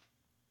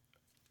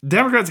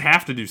 Democrats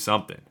have to do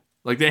something.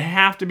 Like, they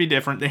have to be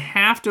different. They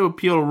have to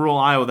appeal to rural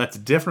Iowa that's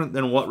different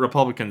than what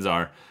Republicans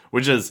are,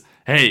 which is,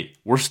 hey,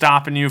 we're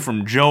stopping you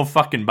from Joe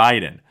fucking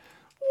Biden.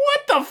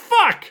 What the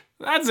fuck?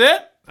 That's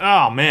it?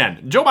 Oh,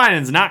 man. Joe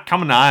Biden's not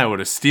coming to Iowa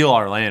to steal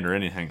our land or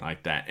anything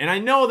like that. And I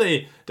know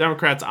the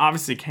Democrats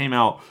obviously came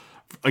out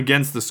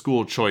against the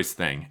school choice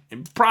thing.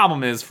 And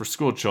problem is, for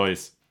school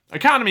choice,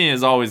 economy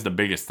is always the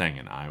biggest thing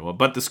in Iowa.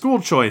 But the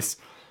school choice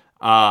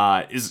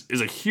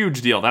is a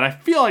huge deal that I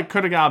feel like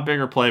could have got a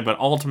bigger play, but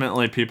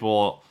ultimately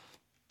people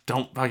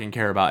don't fucking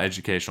care about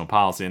educational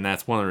policy, and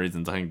that's one of the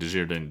reasons I think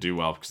DeGier didn't do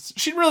well, because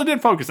she really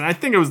did focus, and I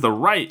think it was the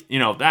right,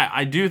 that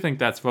I do think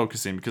that's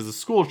focusing, because the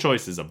school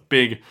choice is a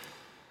big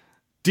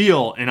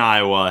deal in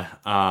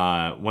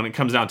Iowa when it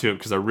comes down to it,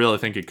 because I really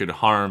think it could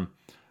harm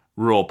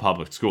rural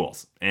public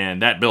schools,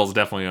 and that bill's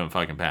definitely going to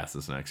fucking pass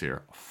this next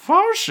year.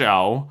 For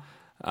sure.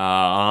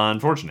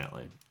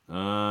 Unfortunately.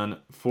 Now,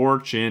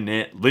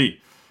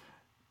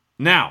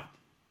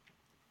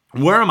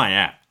 where am I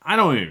at? I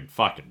don't even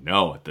fucking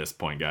know at this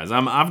point, guys.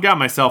 I've got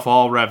myself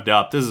all revved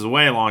up. This is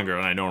way longer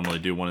than I normally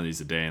do one of these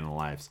a day in the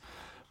lives.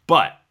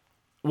 But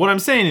what I'm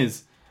saying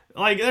is,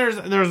 like,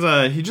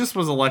 he just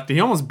was elected.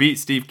 He almost beat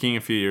Steve King a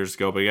few years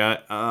ago, but he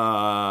got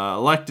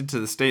elected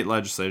to the state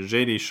legislature,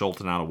 J.D.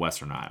 Scholten out of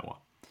Western Iowa.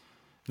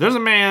 There's a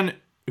man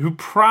who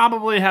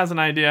probably has an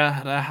idea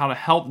how to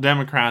help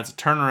Democrats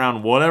turn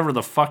around whatever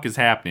the fuck is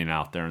happening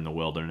out there in the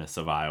wilderness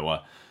of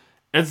Iowa.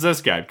 It's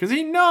this guy, because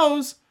he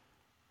knows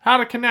how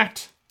to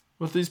connect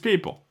with these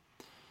people.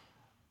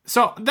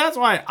 So that's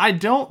why I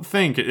don't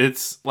think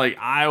it's like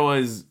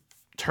Iowa's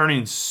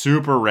turning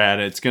super red.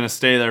 It's going to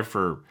stay there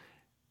for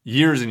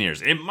years and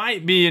years. It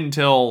might be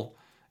until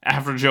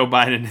after Joe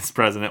Biden is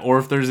president, or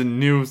if there's a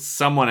new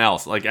someone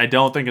else. Like, I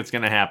don't think it's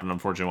going to happen,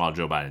 unfortunately, while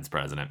Joe Biden's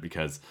president,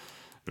 because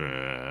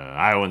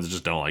Iowans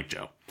just don't like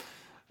Joe.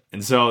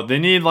 And so they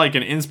need like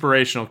an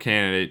inspirational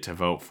candidate to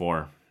vote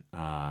for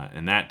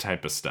and that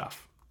type of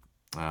stuff.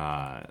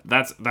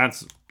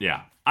 That's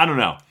yeah. I don't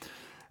know.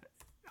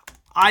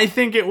 I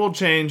think it will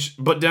change,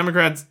 but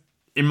Democrats,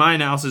 in my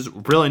analysis,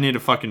 really need to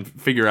fucking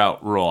figure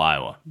out rural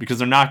Iowa because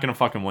they're not going to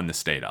fucking win the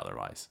state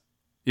otherwise.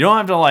 You don't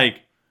have to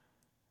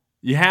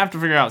you have to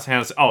figure out.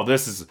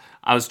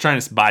 I was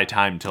trying to buy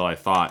time till I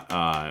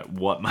thought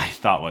what my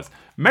thought was.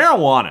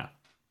 Marijuana.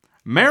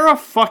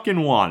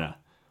 Mara-fucking-wana.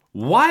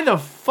 Why the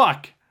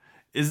fuck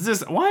is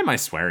this? Why am I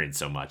swearing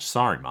so much?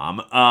 Sorry,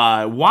 Mom.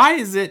 Why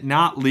is it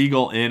not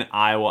legal in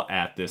Iowa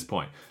at this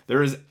point?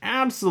 There is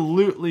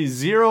absolutely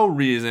zero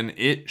reason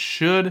it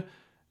should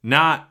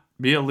not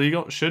be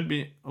illegal. Should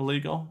be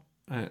illegal.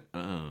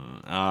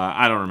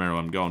 I don't remember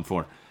what I'm going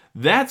for.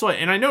 That's why,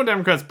 and I know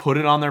Democrats put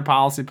it on their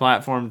policy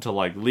platform to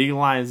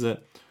legalize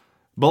it.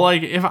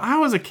 But if I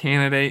was a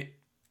candidate,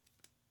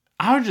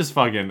 I would just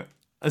fucking,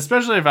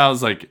 especially if I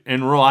was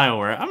in rural Iowa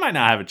where I might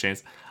not have a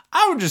chance,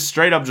 I would just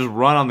straight up just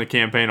run on the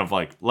campaign of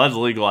let's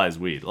legalize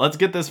weed. Let's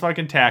get this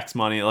fucking tax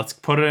money. Let's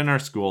put it in our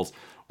schools.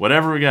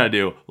 Whatever we gotta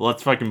do,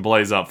 let's fucking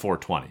blaze up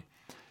 420.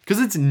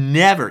 Because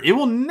it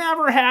will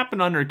never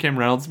happen under Kim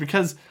Reynolds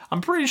because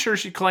I'm pretty sure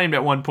she claimed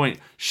at one point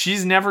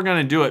she's never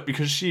gonna do it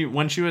because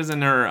when she was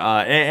in her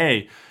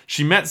AA,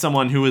 she met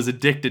someone who was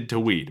addicted to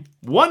weed.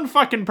 One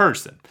fucking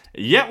person.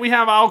 Yet we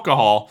have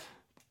alcohol,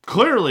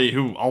 clearly,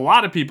 who a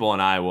lot of people in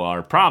Iowa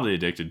are probably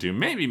addicted to.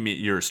 Maybe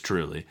yours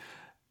truly.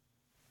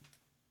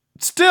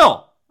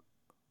 Still,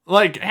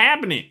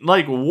 happening.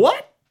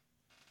 What?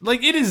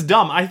 It is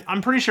dumb.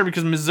 I'm pretty sure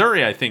because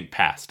Missouri, I think,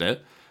 passed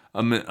it.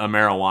 A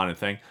marijuana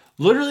thing.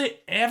 Literally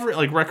every,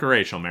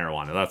 recreational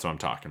marijuana. That's what I'm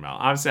talking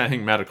about. Obviously, I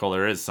think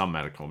there is some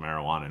medical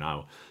marijuana in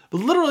Iowa. But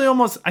literally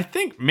almost, I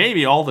think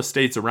maybe all the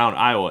states around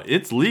Iowa,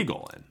 it's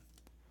legal in.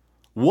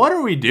 What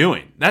are we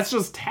doing? That's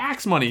just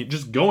tax money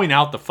just going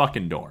out the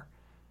fucking door.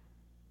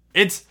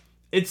 It's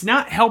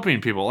not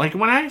helping people.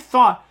 When I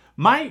thought,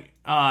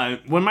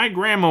 when my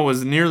grandma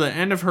was near the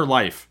end of her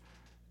life,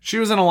 she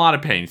was in a lot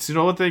of pain. So you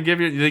know what they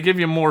give you? They give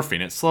you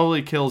morphine. It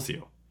slowly kills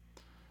you.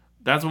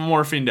 That's what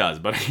morphine does,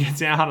 but it gets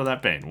you out of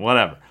that pain.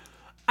 Whatever.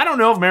 I don't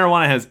know if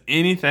marijuana has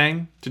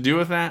anything to do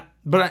with that,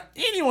 but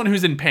anyone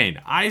who's in pain,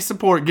 I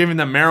support giving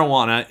them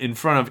marijuana in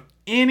front of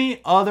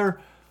any other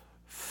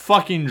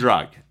fucking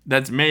drug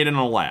that's made in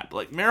a lab.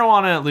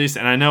 Marijuana at least,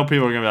 and I know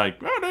people are going to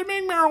be they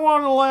make marijuana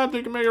in a lab,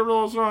 they can make it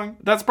real strong.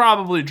 That's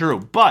probably true,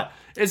 but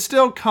it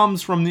still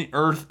comes from the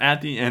earth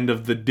at the end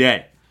of the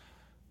day.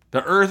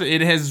 The earth,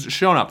 it has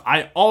shown up.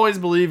 I always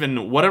believe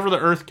in whatever the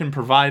earth can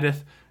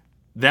provideth,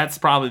 that's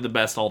probably the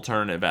best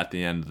alternative at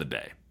the end of the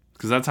day.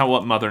 Because that's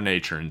what Mother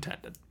Nature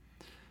intended.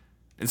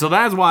 And so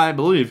that's why I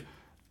believe,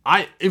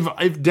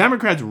 if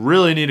Democrats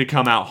really need to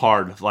come out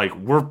hard,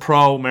 we're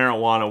pro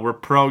marijuana, we're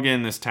pro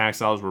getting this tax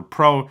dollars, we're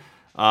pro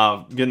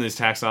getting these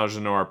tax dollars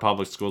into our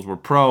public schools, we're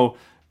pro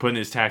putting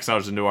these tax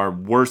dollars into our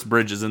worst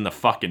bridges in the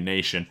fucking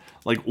nation.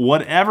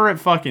 Whatever it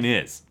fucking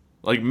is.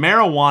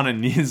 Marijuana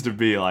needs to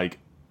be,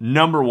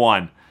 number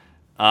one.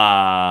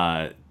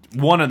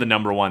 One of the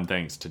number one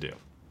things to do.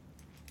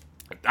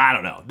 I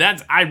don't know.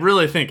 I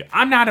really think,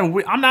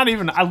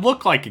 I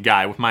look like a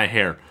guy with my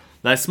hair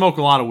that I smoke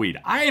a lot of weed.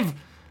 I've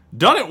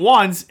done it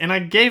once, and I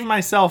gave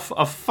myself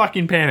a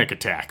fucking panic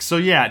attack. So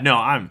yeah, no,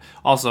 I'm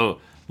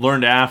also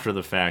learned after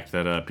the fact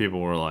that people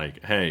were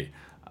like, hey,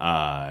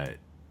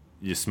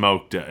 you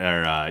smoked,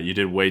 or you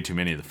did way too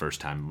many the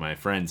first time. My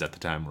friends at the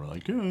time were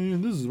like, oh,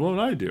 this is what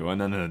I do. And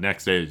then the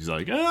next day, he's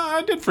like,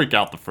 I did freak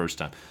out the first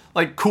time.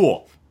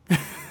 Cool.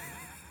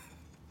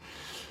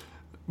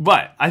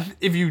 But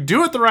if you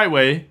do it the right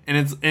way, and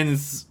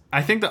it's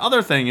I think the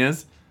other thing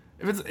is,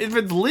 if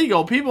it's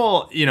legal,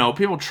 people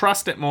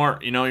trust it more.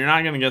 You're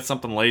not going to get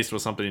something laced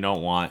with something you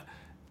don't want.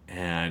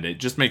 And it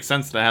just makes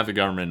sense to have the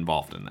government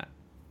involved in that.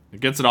 It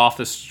gets it off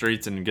the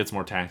streets and it gets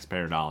more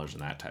taxpayer dollars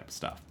and that type of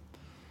stuff.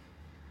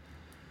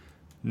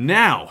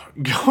 Now,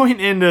 going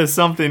into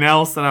something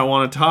else that I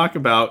want to talk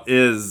about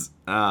is,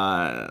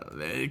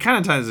 it kind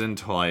of ties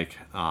into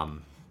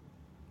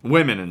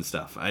women and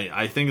stuff.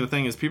 I think the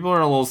thing is people are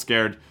a little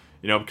scared,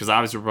 because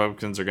obviously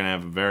Republicans are going to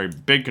have a very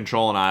big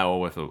control in Iowa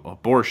with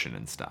abortion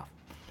and stuff.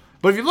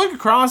 But if you look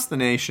across the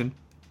nation,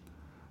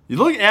 you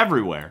look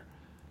everywhere,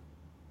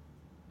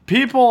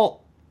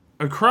 people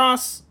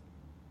across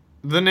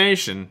the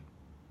nation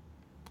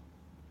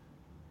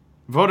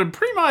voted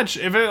pretty much,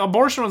 if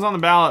abortion was on the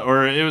ballot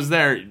or it was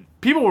there,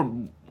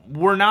 people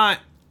were not,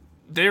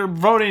 they were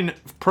voting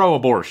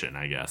pro-abortion,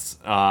 I guess.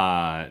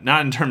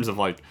 Not in terms of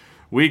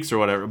weeks or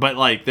whatever, but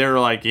they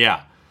were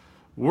yeah,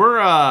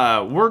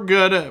 we're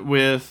good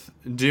with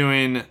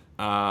doing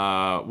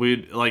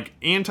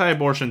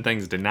anti-abortion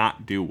things did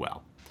not do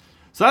well.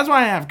 So that's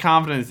why I have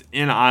confidence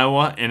in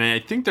Iowa, and I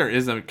think there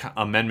is an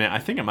amendment. I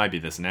think it might be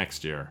this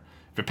next year.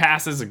 If it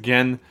passes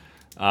again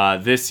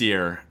this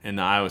year in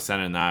the Iowa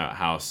Senate and the Iowa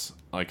House,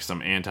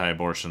 some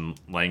anti-abortion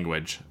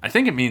language. I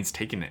think it means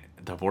taking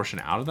the abortion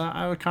out of the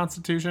Iowa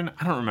Constitution.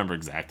 I don't remember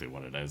exactly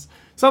what it is.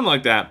 Something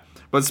like that.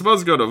 But it's supposed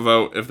to go to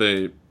vote. If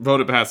they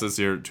vote it past this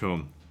year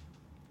to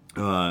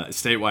a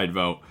statewide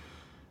vote,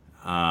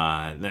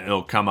 then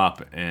it'll come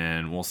up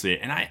and we'll see.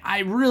 And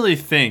I really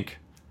think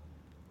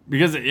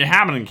because it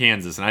happened in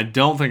Kansas, and I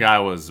don't think I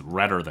was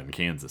redder than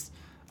Kansas.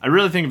 I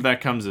really think if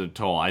that comes to a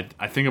toll, I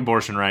think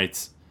abortion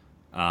rights,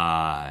 it's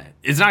not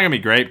going to be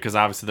great because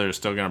obviously they're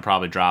still going to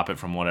probably drop it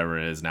from whatever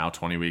it is now,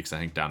 20 weeks, I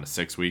think, down to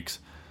 6 weeks.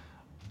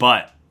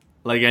 But,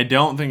 like, I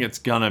don't think it's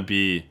going to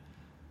be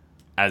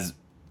as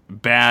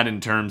bad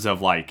in terms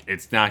of, like,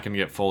 it's not going to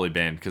get fully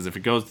banned. Because if it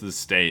goes to the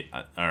state,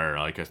 or,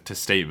 like, to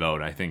state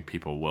vote, I think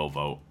people will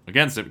vote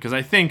against it. Because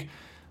I think,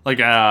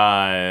 like,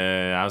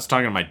 I was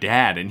talking to my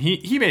dad, and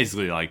he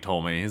basically, like,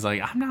 told me, he's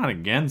like, I'm not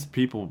against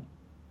people,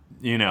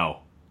 you know,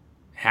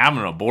 having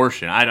an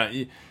abortion.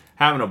 You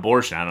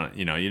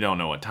don't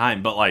know what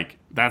time. But, like,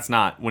 that's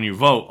not, when you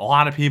vote, a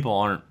lot of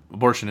people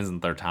abortion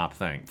isn't their top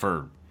thing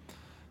for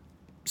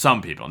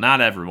some people,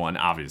 not everyone,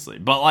 obviously,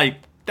 but like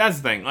that's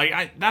the thing.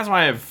 Like that's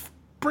why I have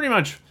pretty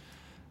much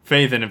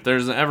faith in if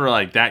there's ever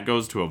like that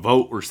goes to a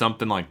vote or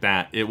something like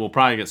that, it will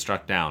probably get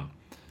struck down.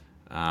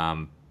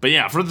 But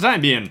yeah, for the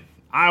time being,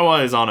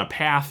 Iowa is on a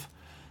path,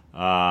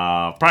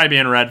 probably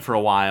being red for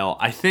a while.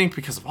 I think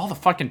because of all the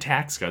fucking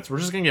tax cuts, we're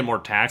just gonna get more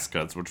tax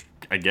cuts, which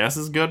I guess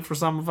is good for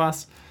some of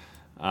us.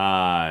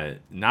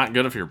 Not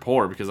good if you're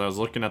poor, because I was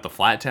looking at the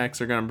flat tax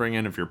they're gonna bring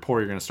in. If you're poor,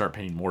 you're gonna start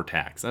paying more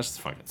tax. That's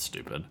just fucking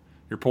stupid.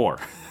 You're poor.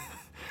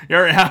 You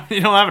don't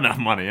have enough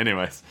money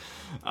anyways.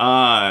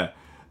 But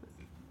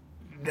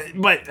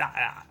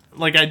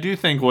like I do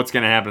think what's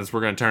going to happen is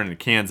we're going to turn into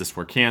Kansas,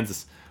 where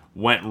Kansas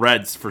went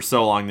reds for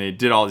so long. They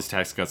did all these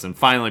tax cuts, and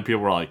finally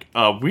people were like,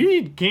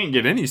 we can't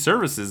get any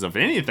services of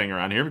anything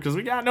around here because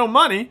we got no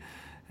money.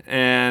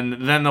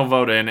 And then they'll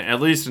vote in,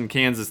 at least in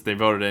Kansas, they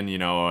voted in,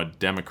 a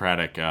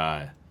Democratic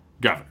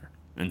governor.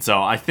 And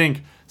so I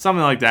think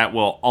something like that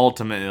will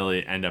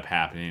ultimately end up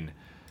happening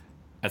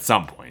at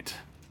some point.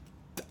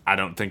 I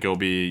don't think it'll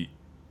be,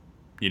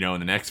 in the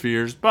next few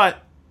years,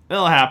 but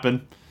it'll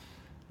happen.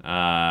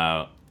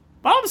 But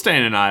I'm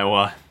staying in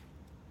Iowa.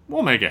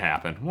 We'll make it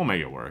happen. We'll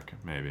make it work,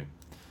 maybe.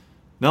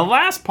 The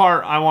last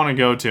part I want to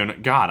go to,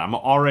 and God, I'm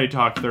already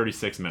talking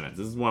 36 minutes.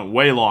 This went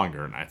way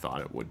longer than I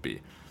thought it would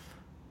be,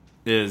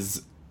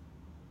 is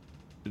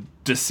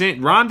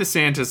Ron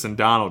DeSantis and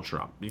Donald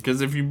Trump.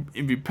 Because if you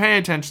pay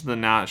attention to the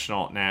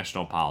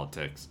national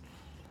politics,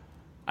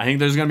 I think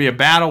there's going to be a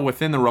battle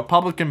within the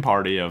Republican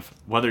Party of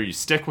whether you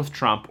stick with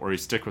Trump or you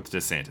stick with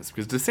DeSantis.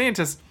 Because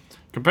DeSantis,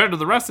 compared to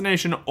the rest of the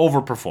nation,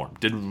 overperformed,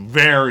 did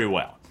very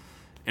well.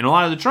 And a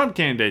lot of the Trump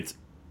candidates,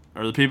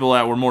 or the people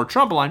that were more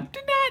Trump-aligned,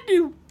 did not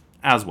do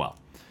as well.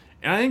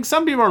 And I think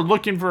some people are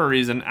looking for a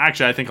reason.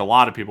 Actually, I think a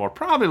lot of people are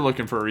probably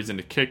looking for a reason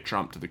to kick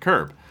Trump to the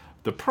curb.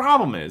 The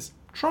problem is,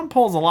 Trump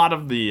pulls a lot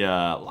of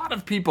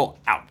people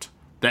out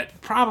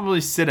that probably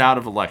sit out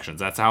of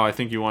elections. That's how I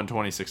think he won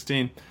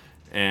 2016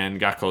 and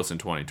got close in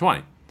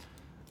 2020.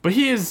 But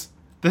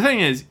the thing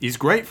is, he's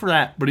great for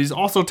that, but he's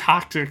also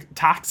toxic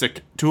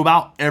to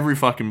about every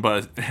fucking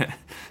buzz,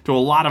 to a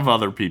lot of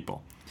other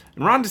people.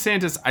 And Ron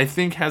DeSantis, I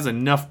think, has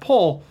enough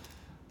pull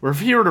where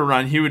if he were to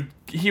run,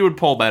 he would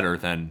pull better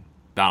than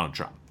Donald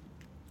Trump.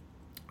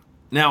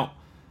 Now,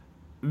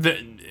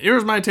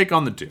 here's my take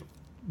on the two.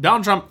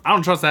 Donald Trump, I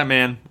don't trust that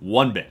man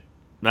one bit.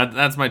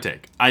 That's my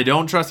take. I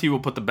don't trust he will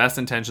put the best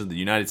intentions of the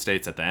United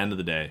States at the end of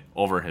the day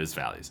over his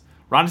values.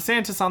 Ron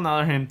DeSantis, on the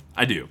other hand,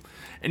 I do.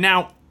 And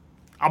now,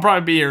 I'll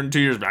probably be here in 2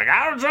 years, like,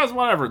 I don't trust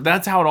whatever.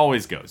 That's how it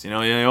always goes. You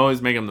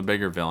always make him the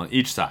bigger villain,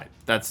 each side.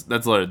 That's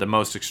literally the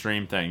most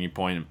extreme thing. You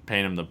paint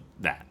him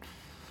that.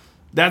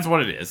 That's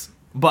what it is.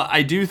 But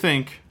I do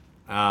think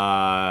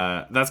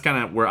that's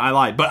kind of where I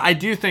lie. But I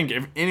do think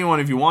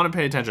if you want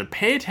to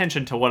pay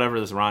attention to whatever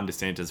this Ron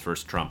DeSantis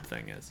versus Trump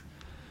thing is.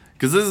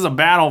 Because this is a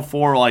battle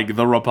for, like,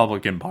 the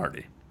Republican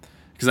Party.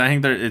 Because I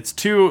think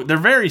they're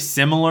very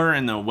similar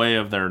in the way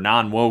of their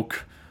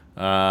non-woke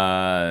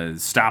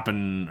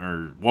stopping,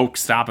 or woke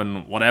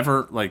stopping,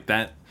 whatever, like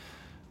that,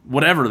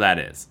 whatever that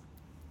is.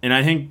 And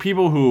I think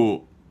people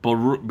who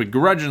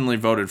begrudgingly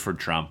voted for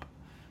Trump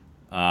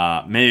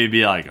maybe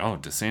be like, oh,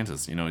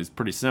 DeSantis, he's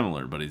pretty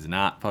similar, but he's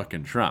not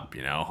fucking Trump,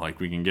 like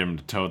we can get him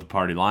to toe the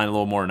party line a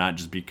little more, not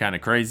just be kind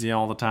of crazy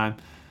all the time.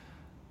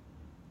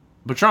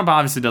 But Trump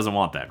obviously doesn't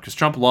want that, because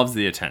Trump loves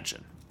the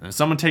attention. And if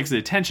someone takes the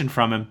attention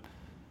from him,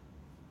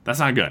 that's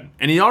not good.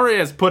 And he already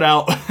has put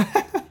out,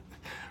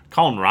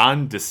 calling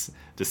Ron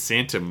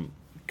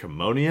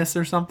DeSantimonious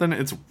or something.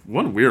 It's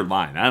one weird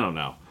line. I don't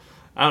know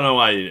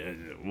why,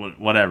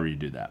 whatever you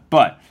do that.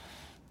 But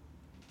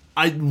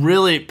I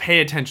really pay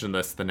attention to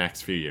this the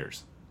next few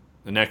years,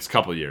 the next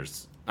couple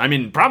years. I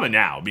mean, probably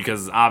now,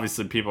 because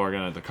obviously people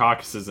are the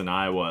caucuses in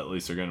Iowa at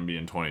least are going to be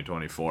in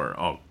 2024.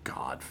 Oh,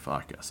 God,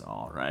 fuck us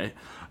all, right?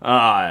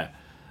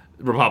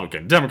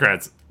 Republican,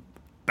 Democrats,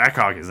 that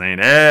caucus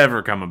ain't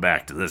ever coming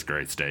back to this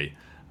great state.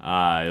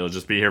 It'll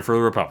just be here for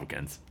the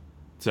Republicans.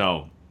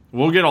 So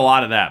we'll get a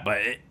lot of that, but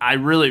I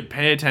really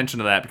pay attention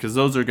to that because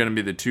those are going to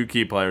be the two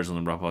key players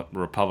in the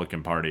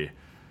Republican Party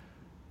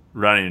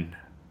running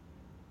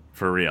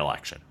for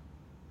re-election.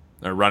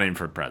 They're running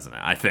for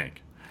president, I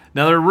think.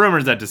 Now, there are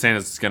rumors that DeSantis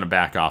is going to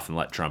back off and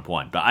let Trump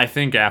win, but I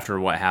think after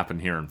what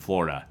happened here in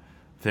Florida,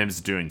 with him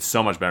doing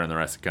so much better than the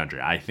rest of the country,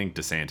 I think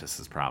DeSantis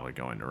is probably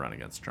going to run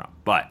against Trump.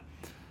 But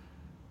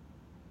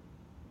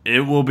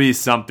it will be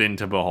something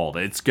to behold.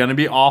 It's going to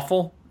be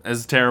awful,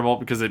 as terrible,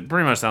 because it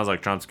pretty much sounds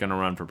like Trump's going to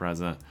run for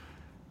president.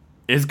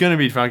 It's going to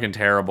be fucking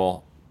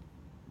terrible.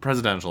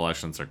 Presidential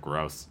elections are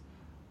gross.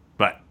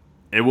 But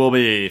it will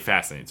be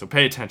fascinating, so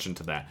pay attention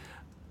to that.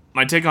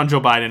 My take on Joe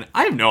Biden,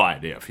 I have no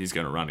idea if he's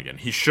going to run again.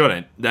 He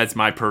shouldn't. That's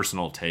my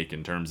personal take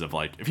in terms of,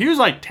 like, if he was,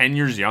 like, 10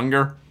 years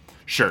younger,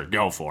 sure,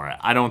 go for it.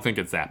 I don't think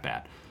it's that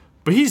bad.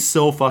 But he's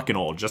so fucking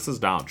old, just as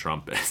Donald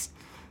Trump is.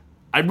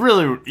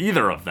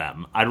 Either of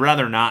them, I'd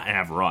rather not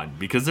have run,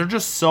 because they're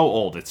just so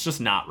old. It's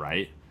just not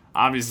right.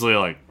 Obviously,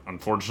 like,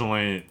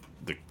 unfortunately,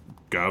 the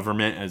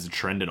government has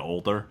trended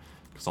older,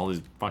 because all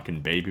these fucking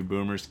baby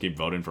boomers keep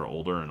voting for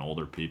older and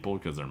older people,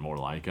 because they're more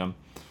like them.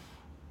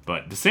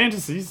 But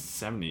DeSantis, he's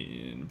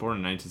 70, born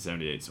in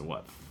 1978, so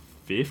what,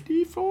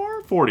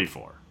 54?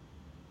 44.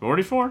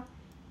 44?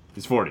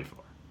 He's 44.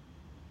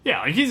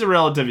 Yeah, like, he's a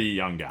relatively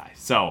young guy,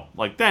 so,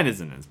 like, that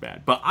isn't as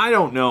bad. But I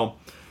don't know.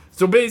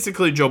 So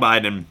basically, Joe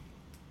Biden,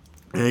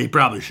 he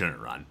probably shouldn't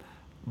run.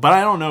 But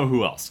I don't know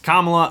who else.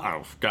 Kamala,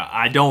 oh God,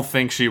 I don't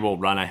think she will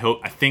run.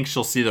 I think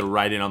she'll see the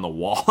writing on the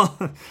wall.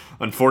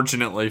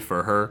 Unfortunately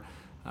for her,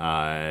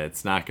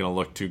 it's not going to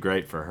look too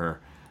great for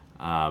her.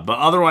 But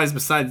otherwise,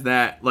 besides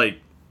that, like,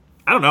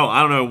 I don't know.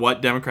 I don't know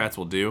what Democrats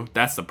will do.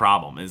 That's the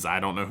problem, is I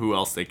don't know who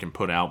else they can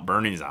put out.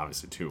 Bernie's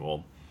obviously too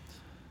old.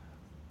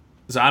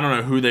 So I don't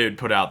know who they would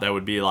put out that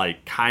would be,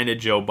 like, kind of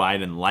Joe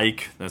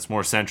Biden-like, that's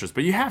more centrist.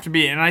 But you have to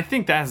be, and I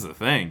think that's the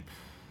thing.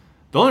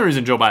 The only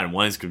reason Joe Biden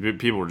won is because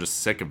people were just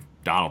sick of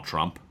Donald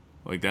Trump.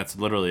 Like, that's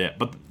literally it.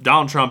 But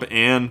Donald Trump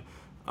and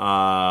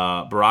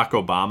Barack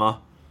Obama,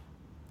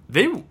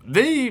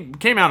 they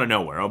came out of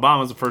nowhere. Obama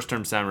was the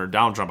first-term senator.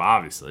 Donald Trump,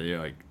 obviously,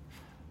 like,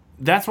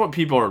 that's what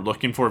people are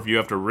looking for if you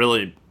have to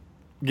really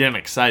get an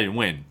exciting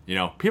win. You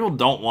know, people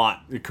don't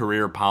want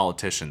career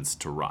politicians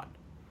to run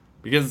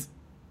because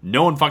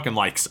no one fucking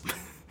likes them.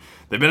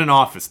 They've been in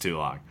office too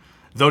long.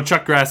 Though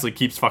Chuck Grassley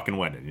keeps fucking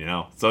winning, you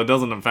know? So it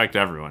doesn't affect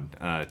everyone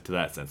to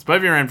that sense. But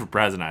if you're in for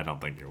president, I don't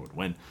think you would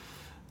win.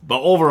 But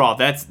overall,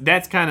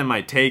 that's kind of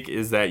my take,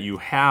 is that you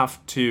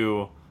have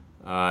to,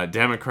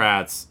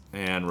 Democrats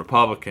and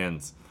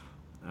Republicans,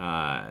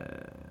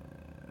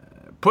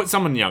 put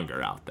someone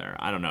younger out there.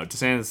 I don't know.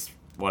 DeSantis,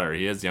 whatever,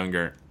 he is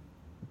younger.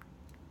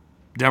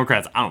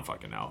 Democrats, I don't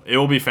fucking know. It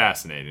will be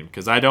fascinating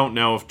because I don't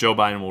know if Joe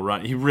Biden will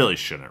run. He really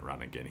shouldn't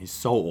run again. He's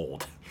so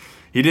old.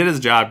 He did his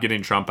job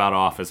getting Trump out of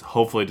office.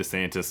 Hopefully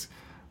DeSantis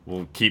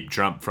will keep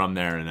Trump from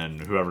there, and then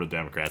whoever the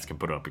Democrats can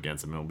put up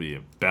against him, it'll be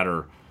a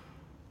better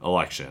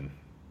election.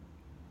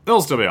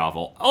 It'll still be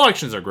awful.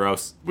 Elections are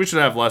gross. We should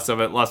have less of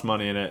it, less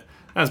money in it.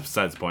 That's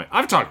besides the point.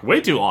 I've talked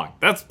way too long.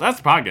 That's the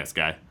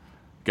podcast,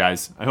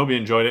 guys. I hope you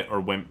enjoyed it, or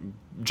women,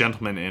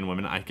 gentlemen and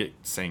women. I get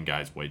saying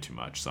guys way too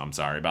much, so I'm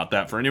sorry about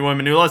that for any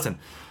women who listen.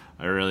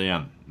 I really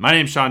am. My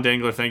name's Sean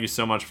Dangler. Thank you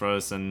so much for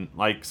listening.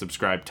 Like,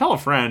 subscribe, tell a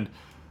friend.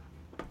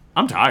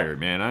 I'm tired,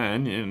 man. I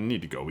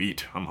need to go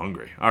eat. I'm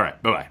hungry. All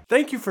right, bye-bye.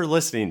 Thank you for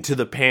listening to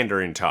the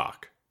Pandering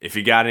Talk. If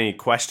you got any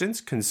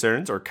questions,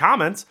 concerns, or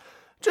comments,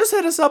 just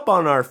hit us up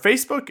on our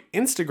Facebook,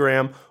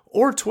 Instagram,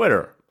 or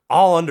Twitter,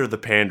 all under the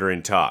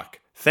Pandering Talk.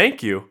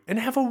 Thank you, and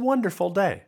have a wonderful day.